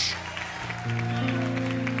church.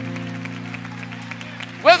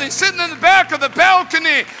 Whether you're sitting in the back of the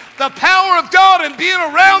balcony, the power of God and being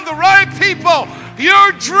around the right people,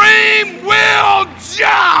 your dream will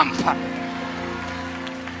jump.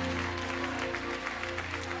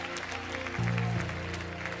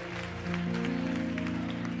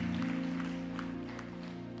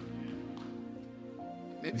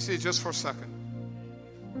 Maybe see it just for a second.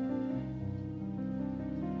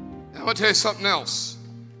 I want to tell you something else.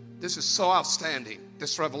 This is so outstanding,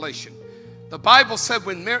 this revelation. The Bible said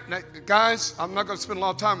when Mary, now, guys, I'm not going to spend a lot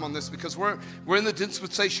of time on this because we're in the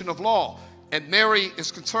dispensation of law. And Mary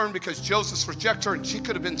is concerned because Joseph rejected her and she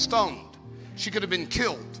could have been stoned. She could have been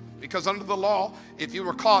killed because under the law, if you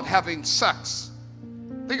were caught having sex,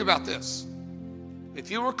 think about this. If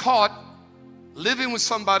you were caught living with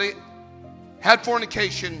somebody, had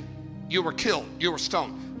fornication, you were killed, you were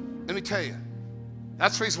stoned. Let me tell you,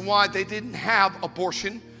 that's the reason why they didn't have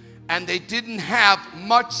abortion and they didn't have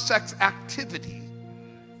much sex activity,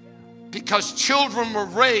 because children were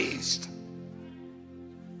raised.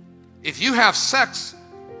 If you have sex,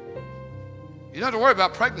 you don't have to worry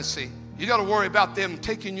about pregnancy. You got to worry about them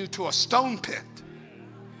taking you to a stone pit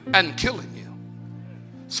and killing you.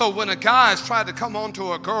 So when a guy is trying to come on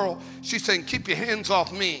to a girl, she's saying, keep your hands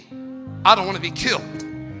off me. I don't want to be killed.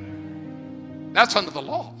 That's under the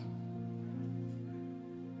law.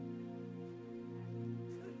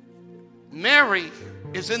 Mary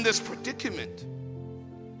is in this predicament.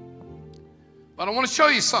 But I want to show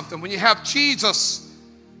you something. When you have Jesus,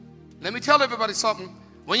 let me tell everybody something.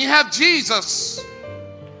 When you have Jesus,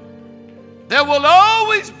 there will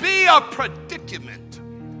always be a predicament.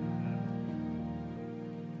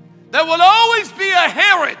 There will always be a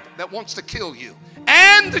Herod that wants to kill you.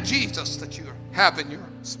 And and the Jesus that you have in your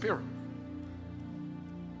spirit.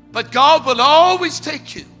 But God will always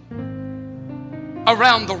take you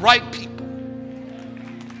around the right people.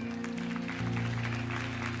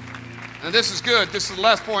 And this is good. This is the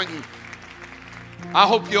last point. And I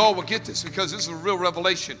hope you all will get this because this is a real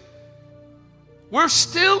revelation. We're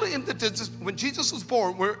still in when Jesus was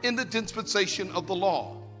born, we're in the dispensation of the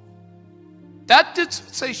law. That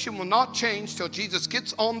dispensation will not change till Jesus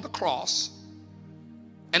gets on the cross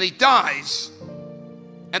and he dies.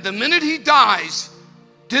 And the minute he dies,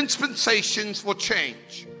 dispensations will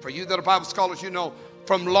change. For you that are Bible scholars, you know,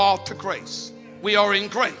 from law to grace. We are in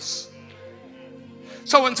grace.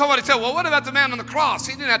 So when somebody said, well, what about the man on the cross?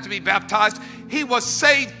 He didn't have to be baptized. He was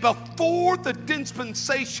saved before the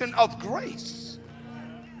dispensation of grace.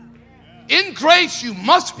 In grace, you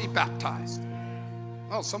must be baptized.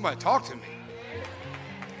 Well, somebody talk to me.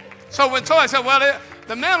 So when somebody said, well,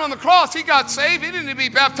 the man on the cross, he got saved. He didn't need to be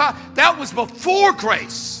baptized. That was before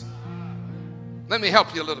grace. Let me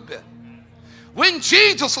help you a little bit. When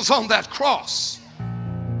Jesus was on that cross,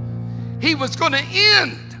 he was going to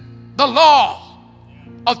end the law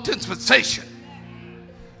of dispensation.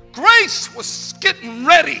 Grace was getting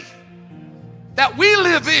ready that we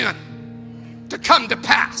live in to come to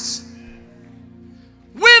pass.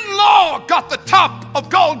 When law got the top of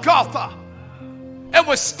Golgotha and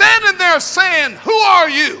was standing there saying, who are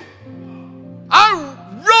you? I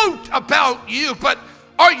wrote about you, but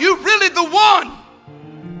are you really the one?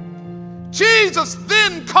 Jesus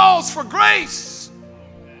then calls for grace.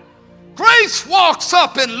 Grace walks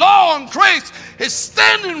up, and law and grace is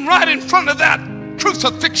standing right in front of that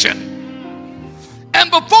crucifixion.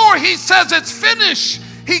 And before he says it's finished,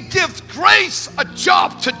 he gives grace a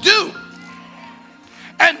job to do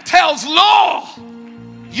and tells law,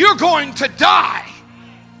 you're going to die,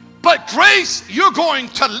 but grace, you're going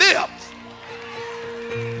to live.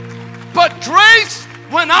 But grace,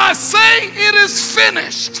 when I say it is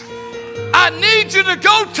finished, I need you to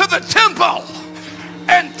go to the temple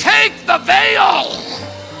and take the veil.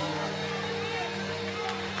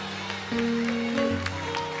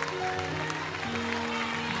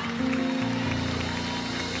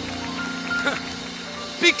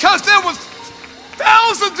 Because there was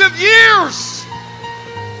thousands of years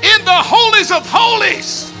in the holies of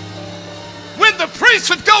holies when the priest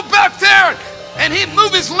would go back there and he'd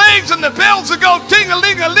move his legs and the bells would go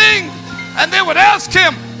ding-a-ling-a-ling, and they would ask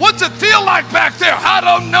him, what's it feel like back there? I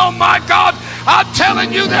don't know, my God. I'm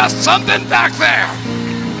telling you, there's something back there.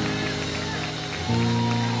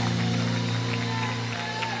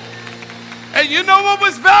 And you know what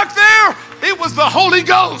was back there? It was the Holy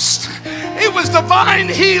Ghost. It was divine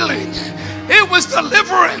healing. It was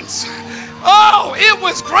deliverance. Oh, it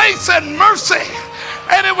was grace and mercy.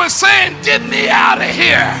 And it was saying, get me out of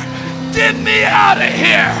here. Get me out of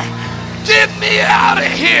here. Get me out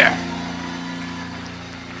of here.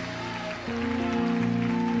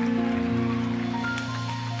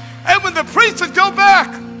 And when the priests would go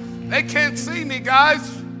back, they can't see me,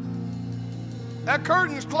 guys. That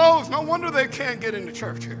curtain's closed. No wonder they can't get into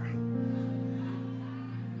church here.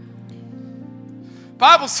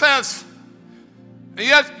 Bible says, and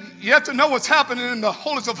you have to know what's happening in the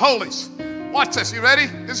holies of holies. Watch this. You ready?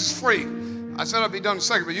 This is free. I said I'd be done in a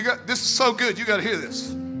second, but this is so good. You got to hear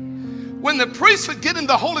this. When the priests would get in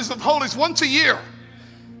the holies of holies once a year,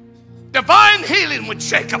 divine healing would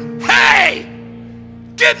shake them. Hey,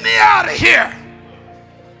 get me out of here.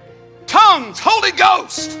 Tongues, Holy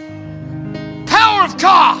Ghost, power of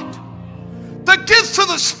God, the gifts of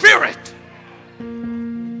the Spirit,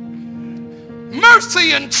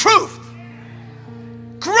 mercy and truth,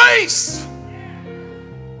 grace,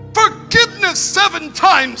 forgiveness 7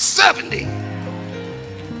 times 70.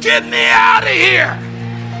 Get me out of here.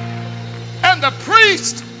 And the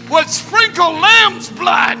priest would sprinkle lamb's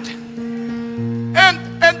blood.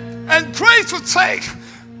 And grace would say,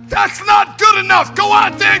 that's not good enough. Go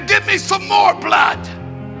out there and get me some more blood.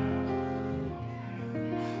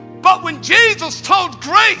 But when Jesus told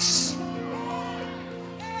grace,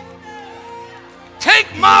 take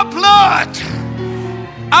my blood,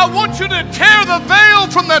 I want you to tear the veil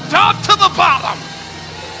from the top to the bottom.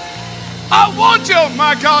 I want you,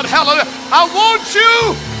 my God, hallelujah. I want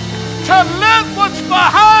you to let what's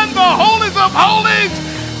behind the holies of holies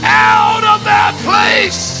out of that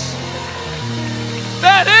place,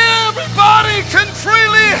 that everybody can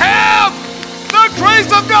freely have the grace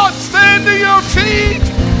of God. Stand to your feet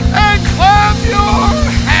and clap your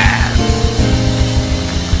hands.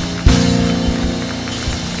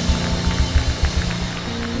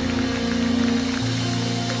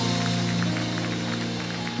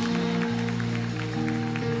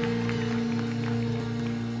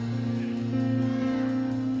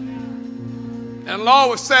 And Law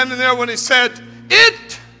was standing there when he said,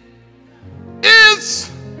 "It is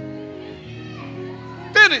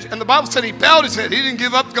finished." And the Bible said he bowed his head. He didn't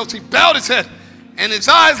give up because he bowed his head. And his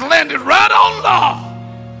eyes landed right on Law.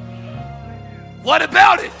 What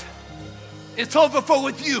about it? It's over for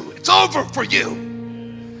with you. It's over for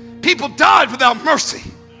you. People died without mercy.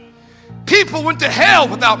 People went to hell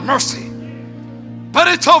without mercy. But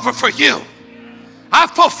it's over for you. I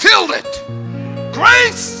fulfilled it.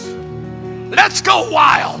 Grace, let's go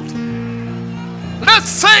wild. Let's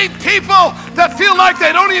save people that feel like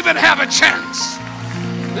they don't even have a chance.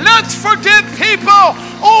 Let's forgive people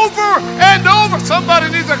over and over. Somebody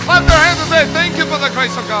needs to clap their hands and say, "Thank you for the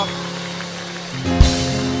grace of God."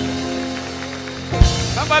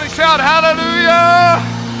 Somebody shout hallelujah.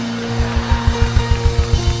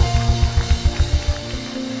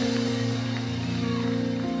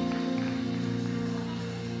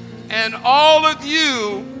 And all of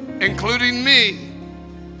you, including me,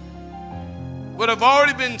 would have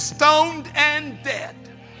already been stoned and dead.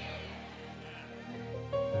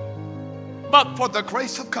 But for the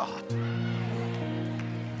grace of God,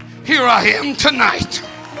 here I am tonight.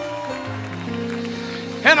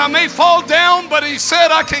 And I may fall down, but he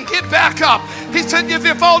said I can get back up. He said if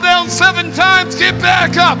you fall down 7 times, get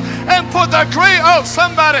back up. And for the grace, oh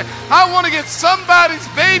somebody, I want to get somebody's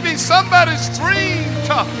baby, somebody's dream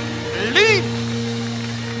to leap.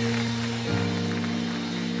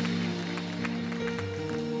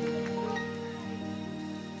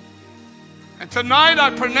 And tonight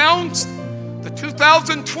I pronounce the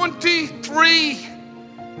 2023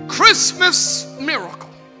 Christmas miracle.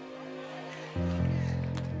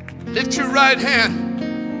 Lift your right hand.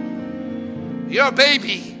 Your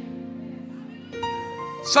baby.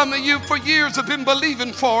 Some of you for years have been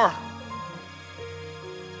believing for.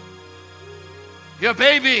 Your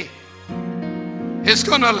baby is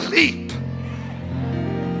going to leap.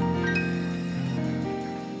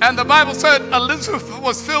 And the Bible said Elizabeth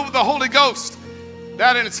was filled with the Holy Ghost.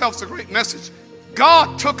 That in itself is a great message.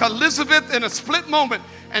 God took Elizabeth in a split moment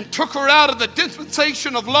and took her out of the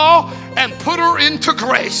dispensation of law and put her into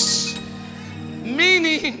grace.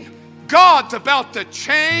 Meaning, God's about to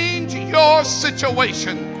change your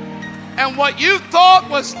situation. And what you thought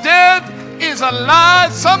was dead is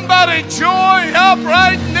alive. Somebody joy up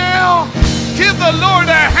right now. Give the Lord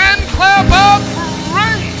a hand clap of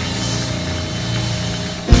praise.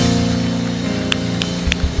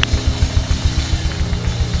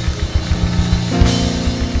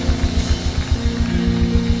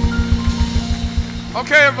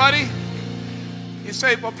 Okay, everybody. You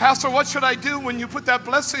say, "Well, Pastor, what should I do when you put that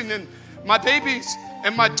blessing in my babies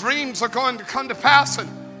and my dreams are going to come to pass?" And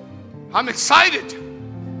I'm excited.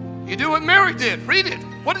 You do what Mary did. Read it.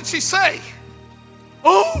 What did she say?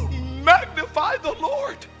 "Oh, magnify the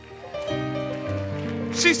Lord."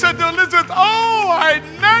 She said to Elizabeth, "Oh, I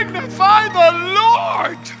magnify the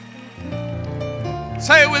Lord."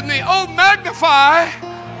 Say it with me. "Oh, magnify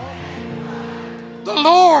the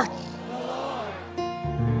Lord."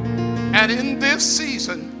 And in this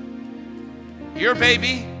season, your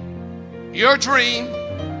baby, your dream,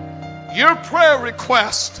 your prayer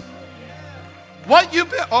request, what you've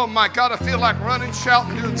been, oh my God, I feel like running,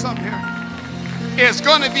 shouting, doing something here, is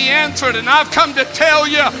going to be answered. And I've come to tell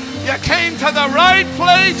you, you came to the right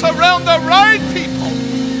place around the right people.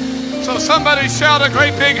 So somebody shout a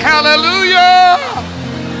great big hallelujah.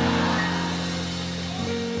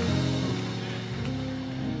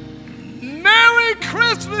 Merry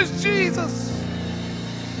Christmas, Jesus.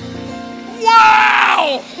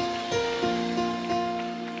 Wow.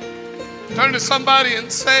 Turn to somebody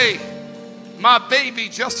and say, "My baby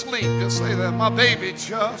just leaped." Just say that. My baby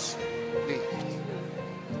just leaped.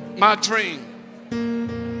 My dream.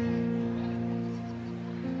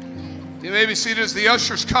 You may be seated as the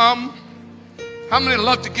ushers come. How many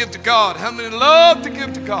love to give to God? How many love to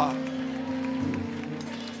give to God?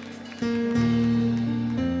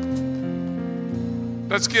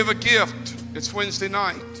 Let's give a gift. It's Wednesday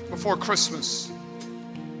night before Christmas.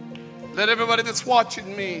 Let everybody that's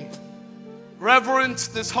watching me reverence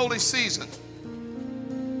this holy season.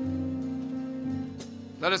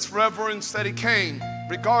 Let us reverence that he came,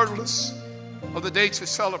 regardless of the dates we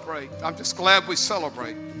celebrate. I'm just glad we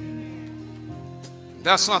celebrate.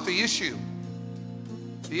 That's not the issue.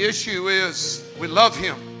 The issue is we love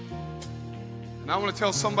him. And I want to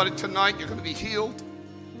tell somebody tonight, you're going to be healed.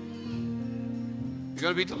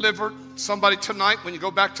 You're going to be delivered. Somebody tonight, when you go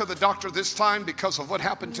back to the doctor this time because of what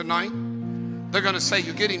happened tonight, they're going to say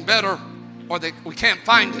you're getting better, or we can't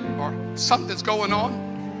find it, or something's going on.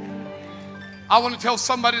 I want to tell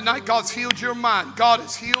somebody tonight, God's healed your mind. God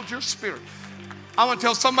has healed your spirit. I want to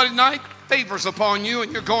tell somebody tonight, favors upon you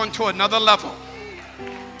and you're going to another level.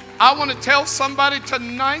 I want to tell somebody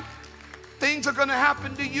tonight, things are going to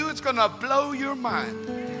happen to you. It's going to blow your mind.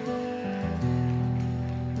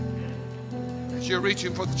 As you're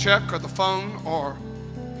reaching for the check or the phone, or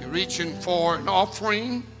you're reaching for an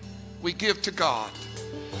offering, we give to God.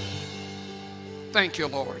 Thank you,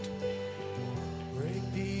 Lord.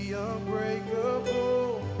 Break the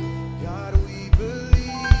unbreakable. God, we believe.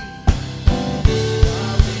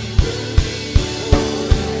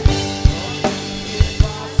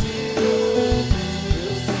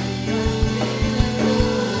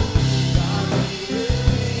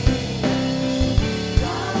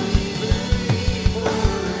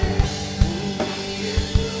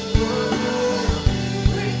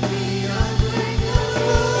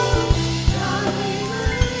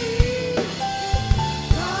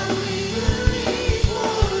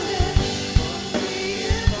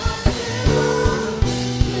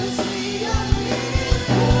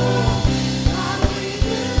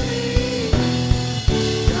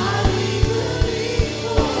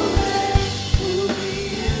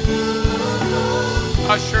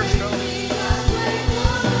 Ushers go.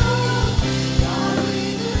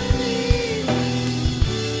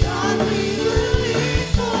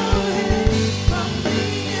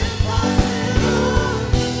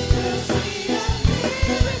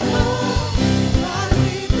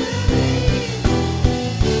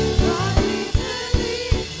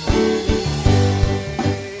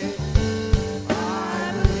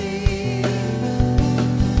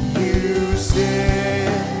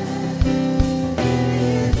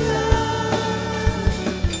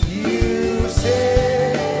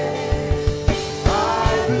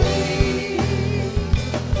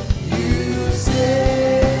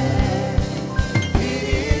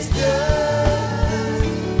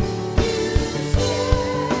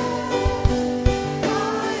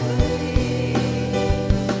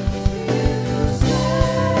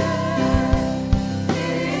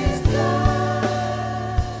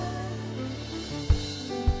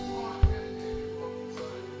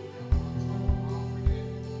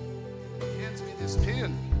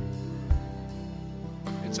 Pin.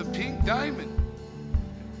 It's a pink diamond.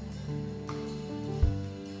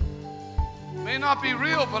 May not be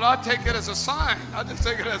real, but I take it as a sign. I just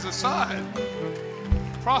take it as a sign.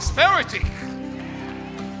 Prosperity.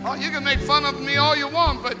 Oh, you can make fun of me all you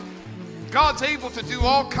want, but God's able to do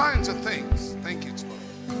all kinds of things. Thank you, Father.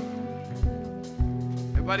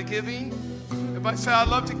 Everybody giving? Everybody say, I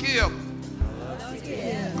love to give. I love to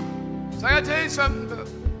give. So I got to tell you something.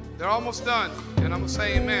 They're almost done, and I'm going to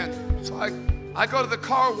say amen. So I go to the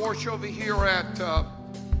car wash over here at,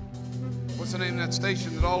 what's the name of that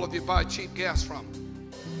station that all of you buy cheap gas from?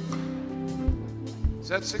 Is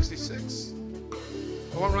that 66?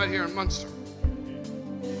 The one right here in Munster.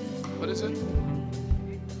 What is it?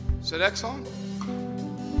 Is it Exxon?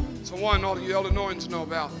 It's the one all you Illinoisans know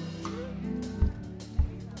about.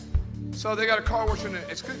 So they got a car wash in there.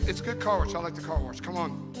 It's good. It's a good car wash. I like the car wash. Come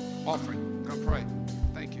on, offering. I'm going to pray.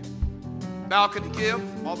 Thank you. Balcony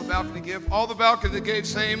give. All the balcony give. All the balcony gave,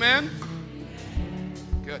 say amen.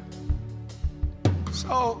 Good.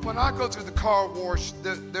 So when I go through the car wash,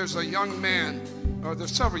 there's a young man, or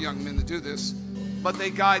there's several young men that do this, but they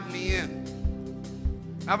guide me in.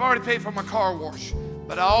 I've already paid for my car wash,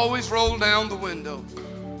 but I always roll down the window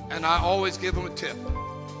and I always give them a tip.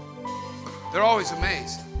 They're always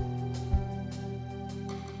amazed.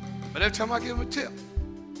 But every time I give them a tip,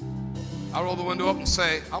 I roll the window up and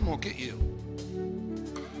say, I'm going to get you.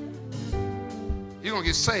 You're going to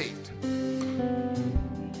get saved.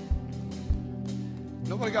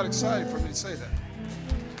 Nobody got excited for me to say that.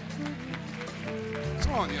 What's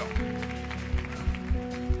wrong, y'all?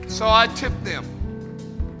 So I tip them.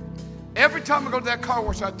 Every time I go to that car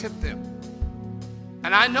wash, I tip them.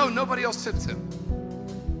 And I know nobody else tips them.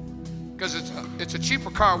 Because it's a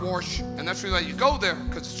cheaper car wash, and that's the reason you go there,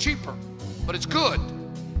 because it's cheaper. But it's good.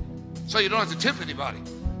 So you don't have to tip anybody.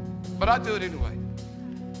 But I do it anyway.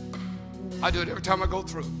 I do it every time I go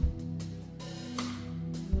through.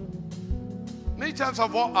 Many times I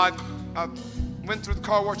went through the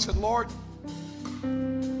car wash and said, Lord,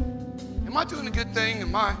 am I doing a good thing?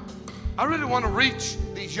 I really want to reach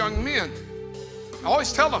these young men. I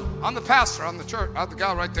always tell them, I'm the pastor, I'm the church, I'm the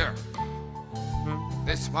guy right there.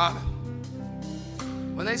 They're smiling.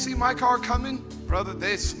 When they see my car coming, brother,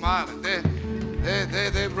 they're smiling.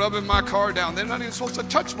 They're rubbing my car down. They're not even supposed to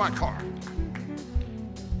touch my car.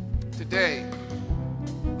 Today,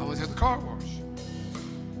 I was at the car wash.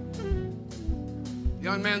 The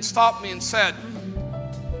young man stopped me and said,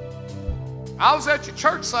 I was at your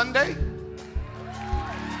church Sunday.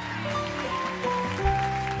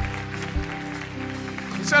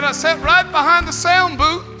 said, I sat right behind the sound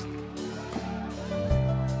booth.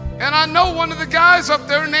 And I know one of the guys up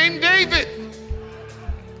there named David.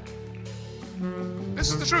 This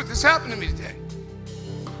is the truth. This happened to me today.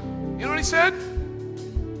 You know what he said?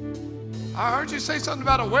 I heard you say something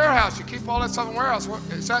about a warehouse. You keep all that stuff in a warehouse.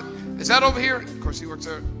 Is that over here? Of course, he works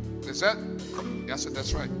there. Is that? Yeah, I said,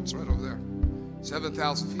 that's right. It's right over there.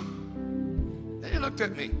 7,000 feet. Then he looked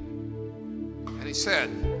at me and he said,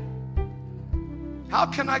 how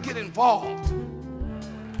can I get involved?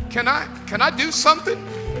 Can I do something?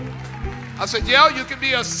 I said, yeah, you can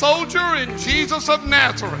be a soldier in Jesus of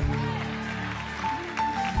Nazareth.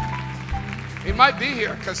 He might be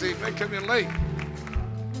here because he may come in late.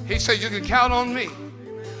 He said, you can count on me.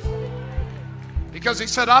 Because he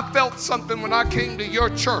said, I felt something when I came to your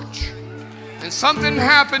church. And something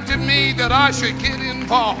happened to me that I should get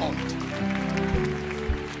involved.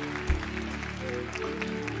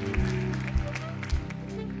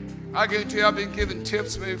 I guarantee you I've been giving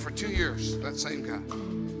tips maybe for 2 years, that same guy.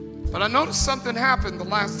 But I noticed something happened the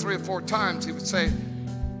last 3 or 4 times. He would say,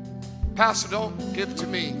 Pastor, don't give it to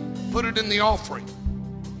me. Put it in the offering.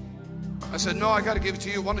 I said, no, I got to give it to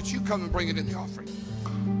you. Why don't you come and bring it in the offering?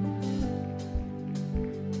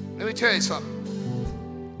 Let me tell you something.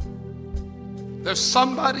 There's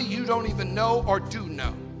somebody you don't even know or do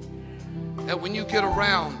know that when you get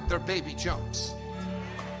around, their baby jumps.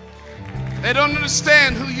 They don't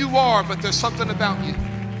understand who you are, but there's something about you.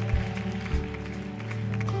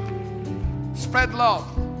 Spread love,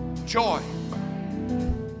 joy.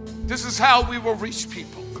 This is how we will reach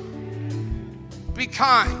people. Be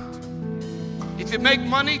kind. If you make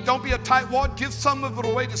money, don't be a tightwad. Give some of it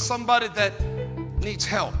away to somebody that needs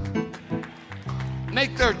help.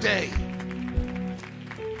 Make their day.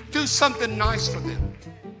 Do something nice for them.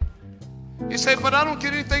 You say, but I don't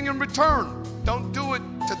get anything in return. Don't do it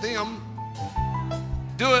to them.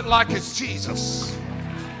 Do it like it's Jesus.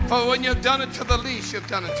 For when you've done it to the least, you've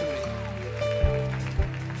done it to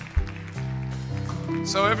me.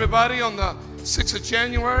 So everybody, on the 6th of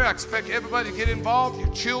January, I expect everybody to get involved, your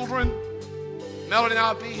children. Melody and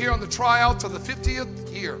I will be here on the tryouts of the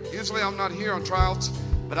 50th year. Usually I'm not here on tryouts,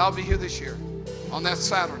 but I'll be here this year on that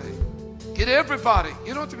Saturday. Get everybody.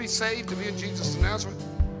 You don't have to be saved to be in Jesus of Nazareth.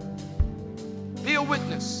 Be a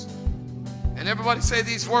witness. And everybody say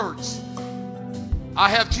these words. I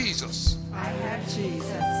have Jesus. I have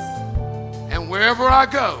Jesus. And wherever I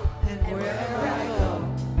go,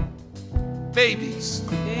 babies,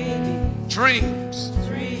 dreams,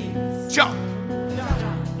 jump.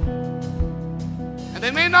 And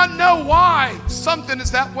they may not know why something is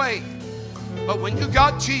that way. But when you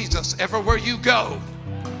got Jesus, everywhere you go,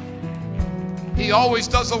 He always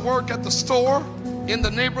does the work at the store, in the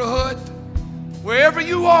neighborhood, wherever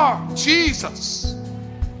you are. Jesus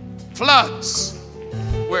floods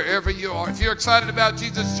wherever you are. If you're excited about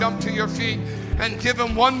Jesus, jump to your feet and give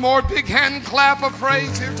Him one more big hand clap of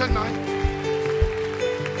praise here tonight.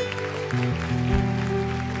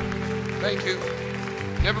 Thank you.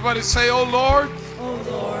 And everybody say, oh Lord,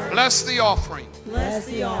 bless the offering. Bless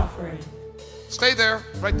the offering. Stay there,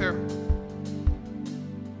 right there.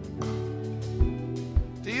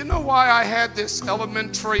 Do you know why I had this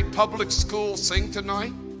elementary public school sing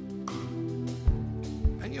tonight?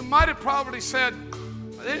 And you might have probably said,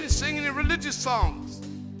 they didn't sing any religious songs.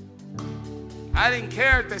 I didn't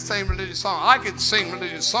care if they sang religious songs. I could sing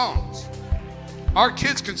religious songs. Our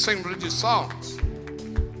kids can sing religious songs.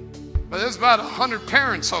 But there's about 100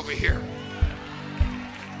 parents over here.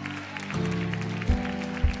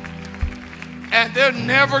 And they're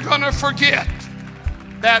never going to forget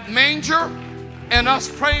that manger and us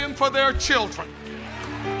praying for their children.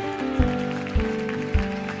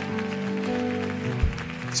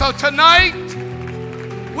 So tonight,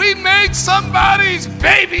 we made somebody's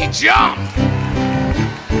baby jump.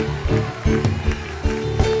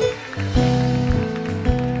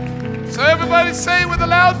 So everybody say with a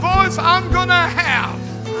loud voice, I'm going to have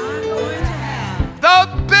the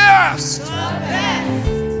best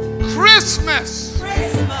Christmas,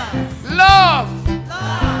 love,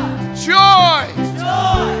 joy,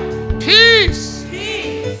 peace,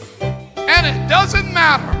 and it doesn't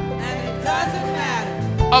matter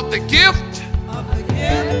of the gift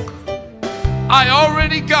I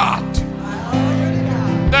already got,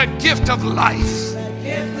 the gift of life,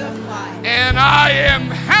 and I am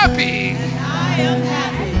happy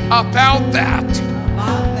about that.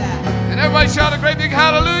 And everybody shout a great big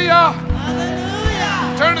hallelujah.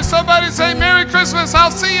 Turn to somebody and say, Merry Christmas.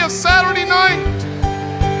 I'll see you Saturday night,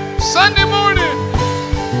 Sunday morning.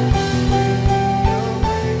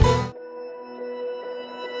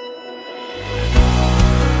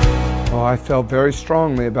 Oh, I felt very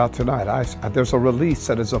strongly about tonight. There's a release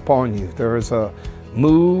that is upon you. There is a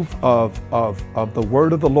move of the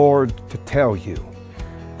word of the Lord to tell you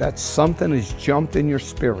that something has jumped in your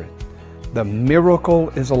spirit. The miracle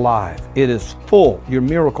is alive. It is full. Your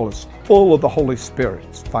miracle is full of the Holy Spirit.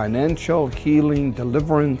 It's financial, healing,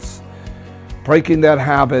 deliverance, breaking that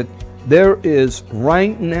habit. There is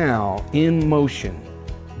right now in motion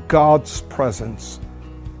God's presence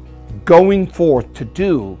going forth to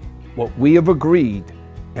do what we have agreed,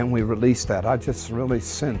 and we release that. I just really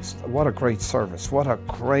sensed what a great service. What a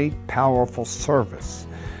great, powerful service.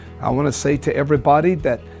 I want to say to everybody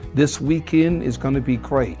that this weekend is going to be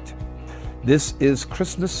great. This is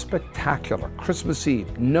Christmas Spectacular, Christmas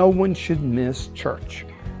Eve. No one should miss church.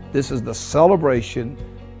 This is the celebration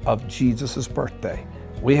of Jesus' birthday.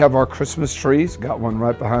 We have our Christmas trees, got one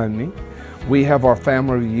right behind me. We have our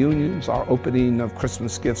family reunions, our opening of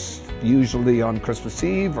Christmas gifts, usually on Christmas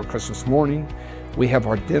Eve or Christmas morning. We have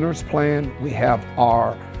our dinners planned. We have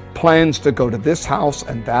our plans to go to this house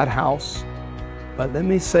and that house. But let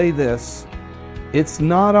me say this, it's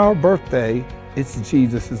not our birthday, it's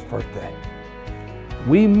Jesus' birthday.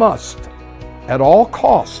 We must, at all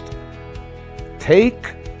cost,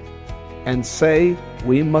 take and say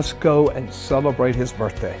we must go and celebrate his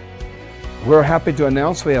birthday. We're happy to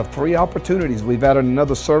announce we have 3 opportunities. We've added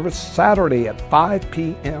another service Saturday at 5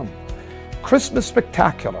 p.m. Christmas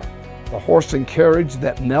Spectacular, the horse and carriage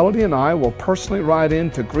that Melody and I will personally ride in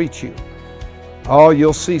to greet you. Oh,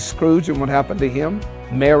 you'll see Scrooge and what happened to him,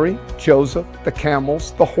 Mary, Joseph, the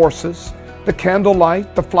camels, the horses, the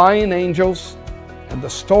candlelight, the flying angels, and the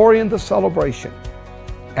story and the celebration,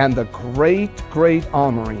 and the great, great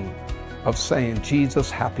honoring of saying, Jesus,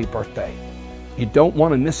 happy birthday. You don't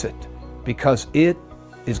want to miss it, because it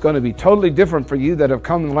is going to be totally different for you that have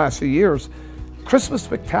come in the last few years. Christmas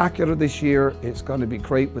Spectacular this year is going to be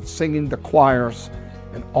great with singing, the choirs,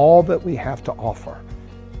 and all that we have to offer.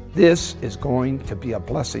 This is going to be a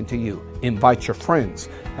blessing to you. Invite your friends.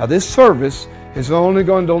 Now, this service is only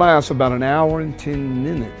going to last about an hour and 10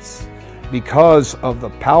 minutes because of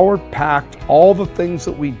the power-packed, all the things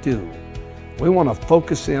that we do. We want to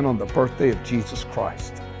focus in on the birthday of Jesus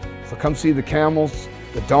Christ. So come see the camels,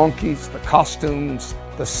 the donkeys, the costumes,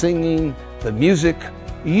 the singing, the music.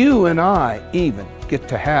 You and I even get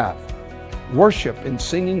to have worship and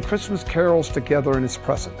singing Christmas carols together in his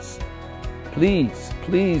presence. Please,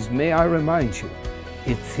 please, may I remind you,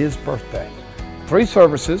 it's his birthday. 3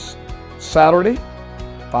 services, Saturday,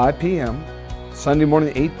 5 p.m., Sunday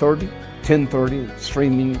morning, 8:30, 10:30,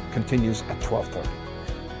 streaming continues at 12:30.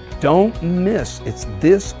 Don't miss, it's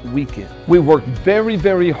this weekend. We worked very,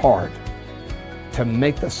 very hard to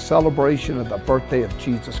make the celebration of the birthday of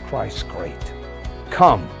Jesus Christ great.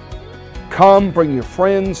 Come, bring your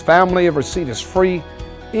friends, family, every seat is free.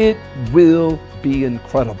 It will be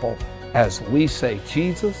incredible as we say,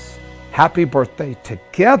 Jesus, happy birthday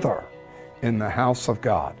together in the house of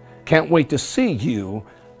God. Can't wait to see you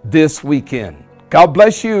this weekend. God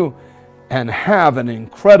bless you and have an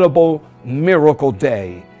incredible miracle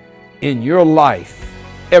day in your life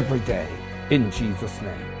every day in Jesus'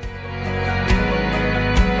 name.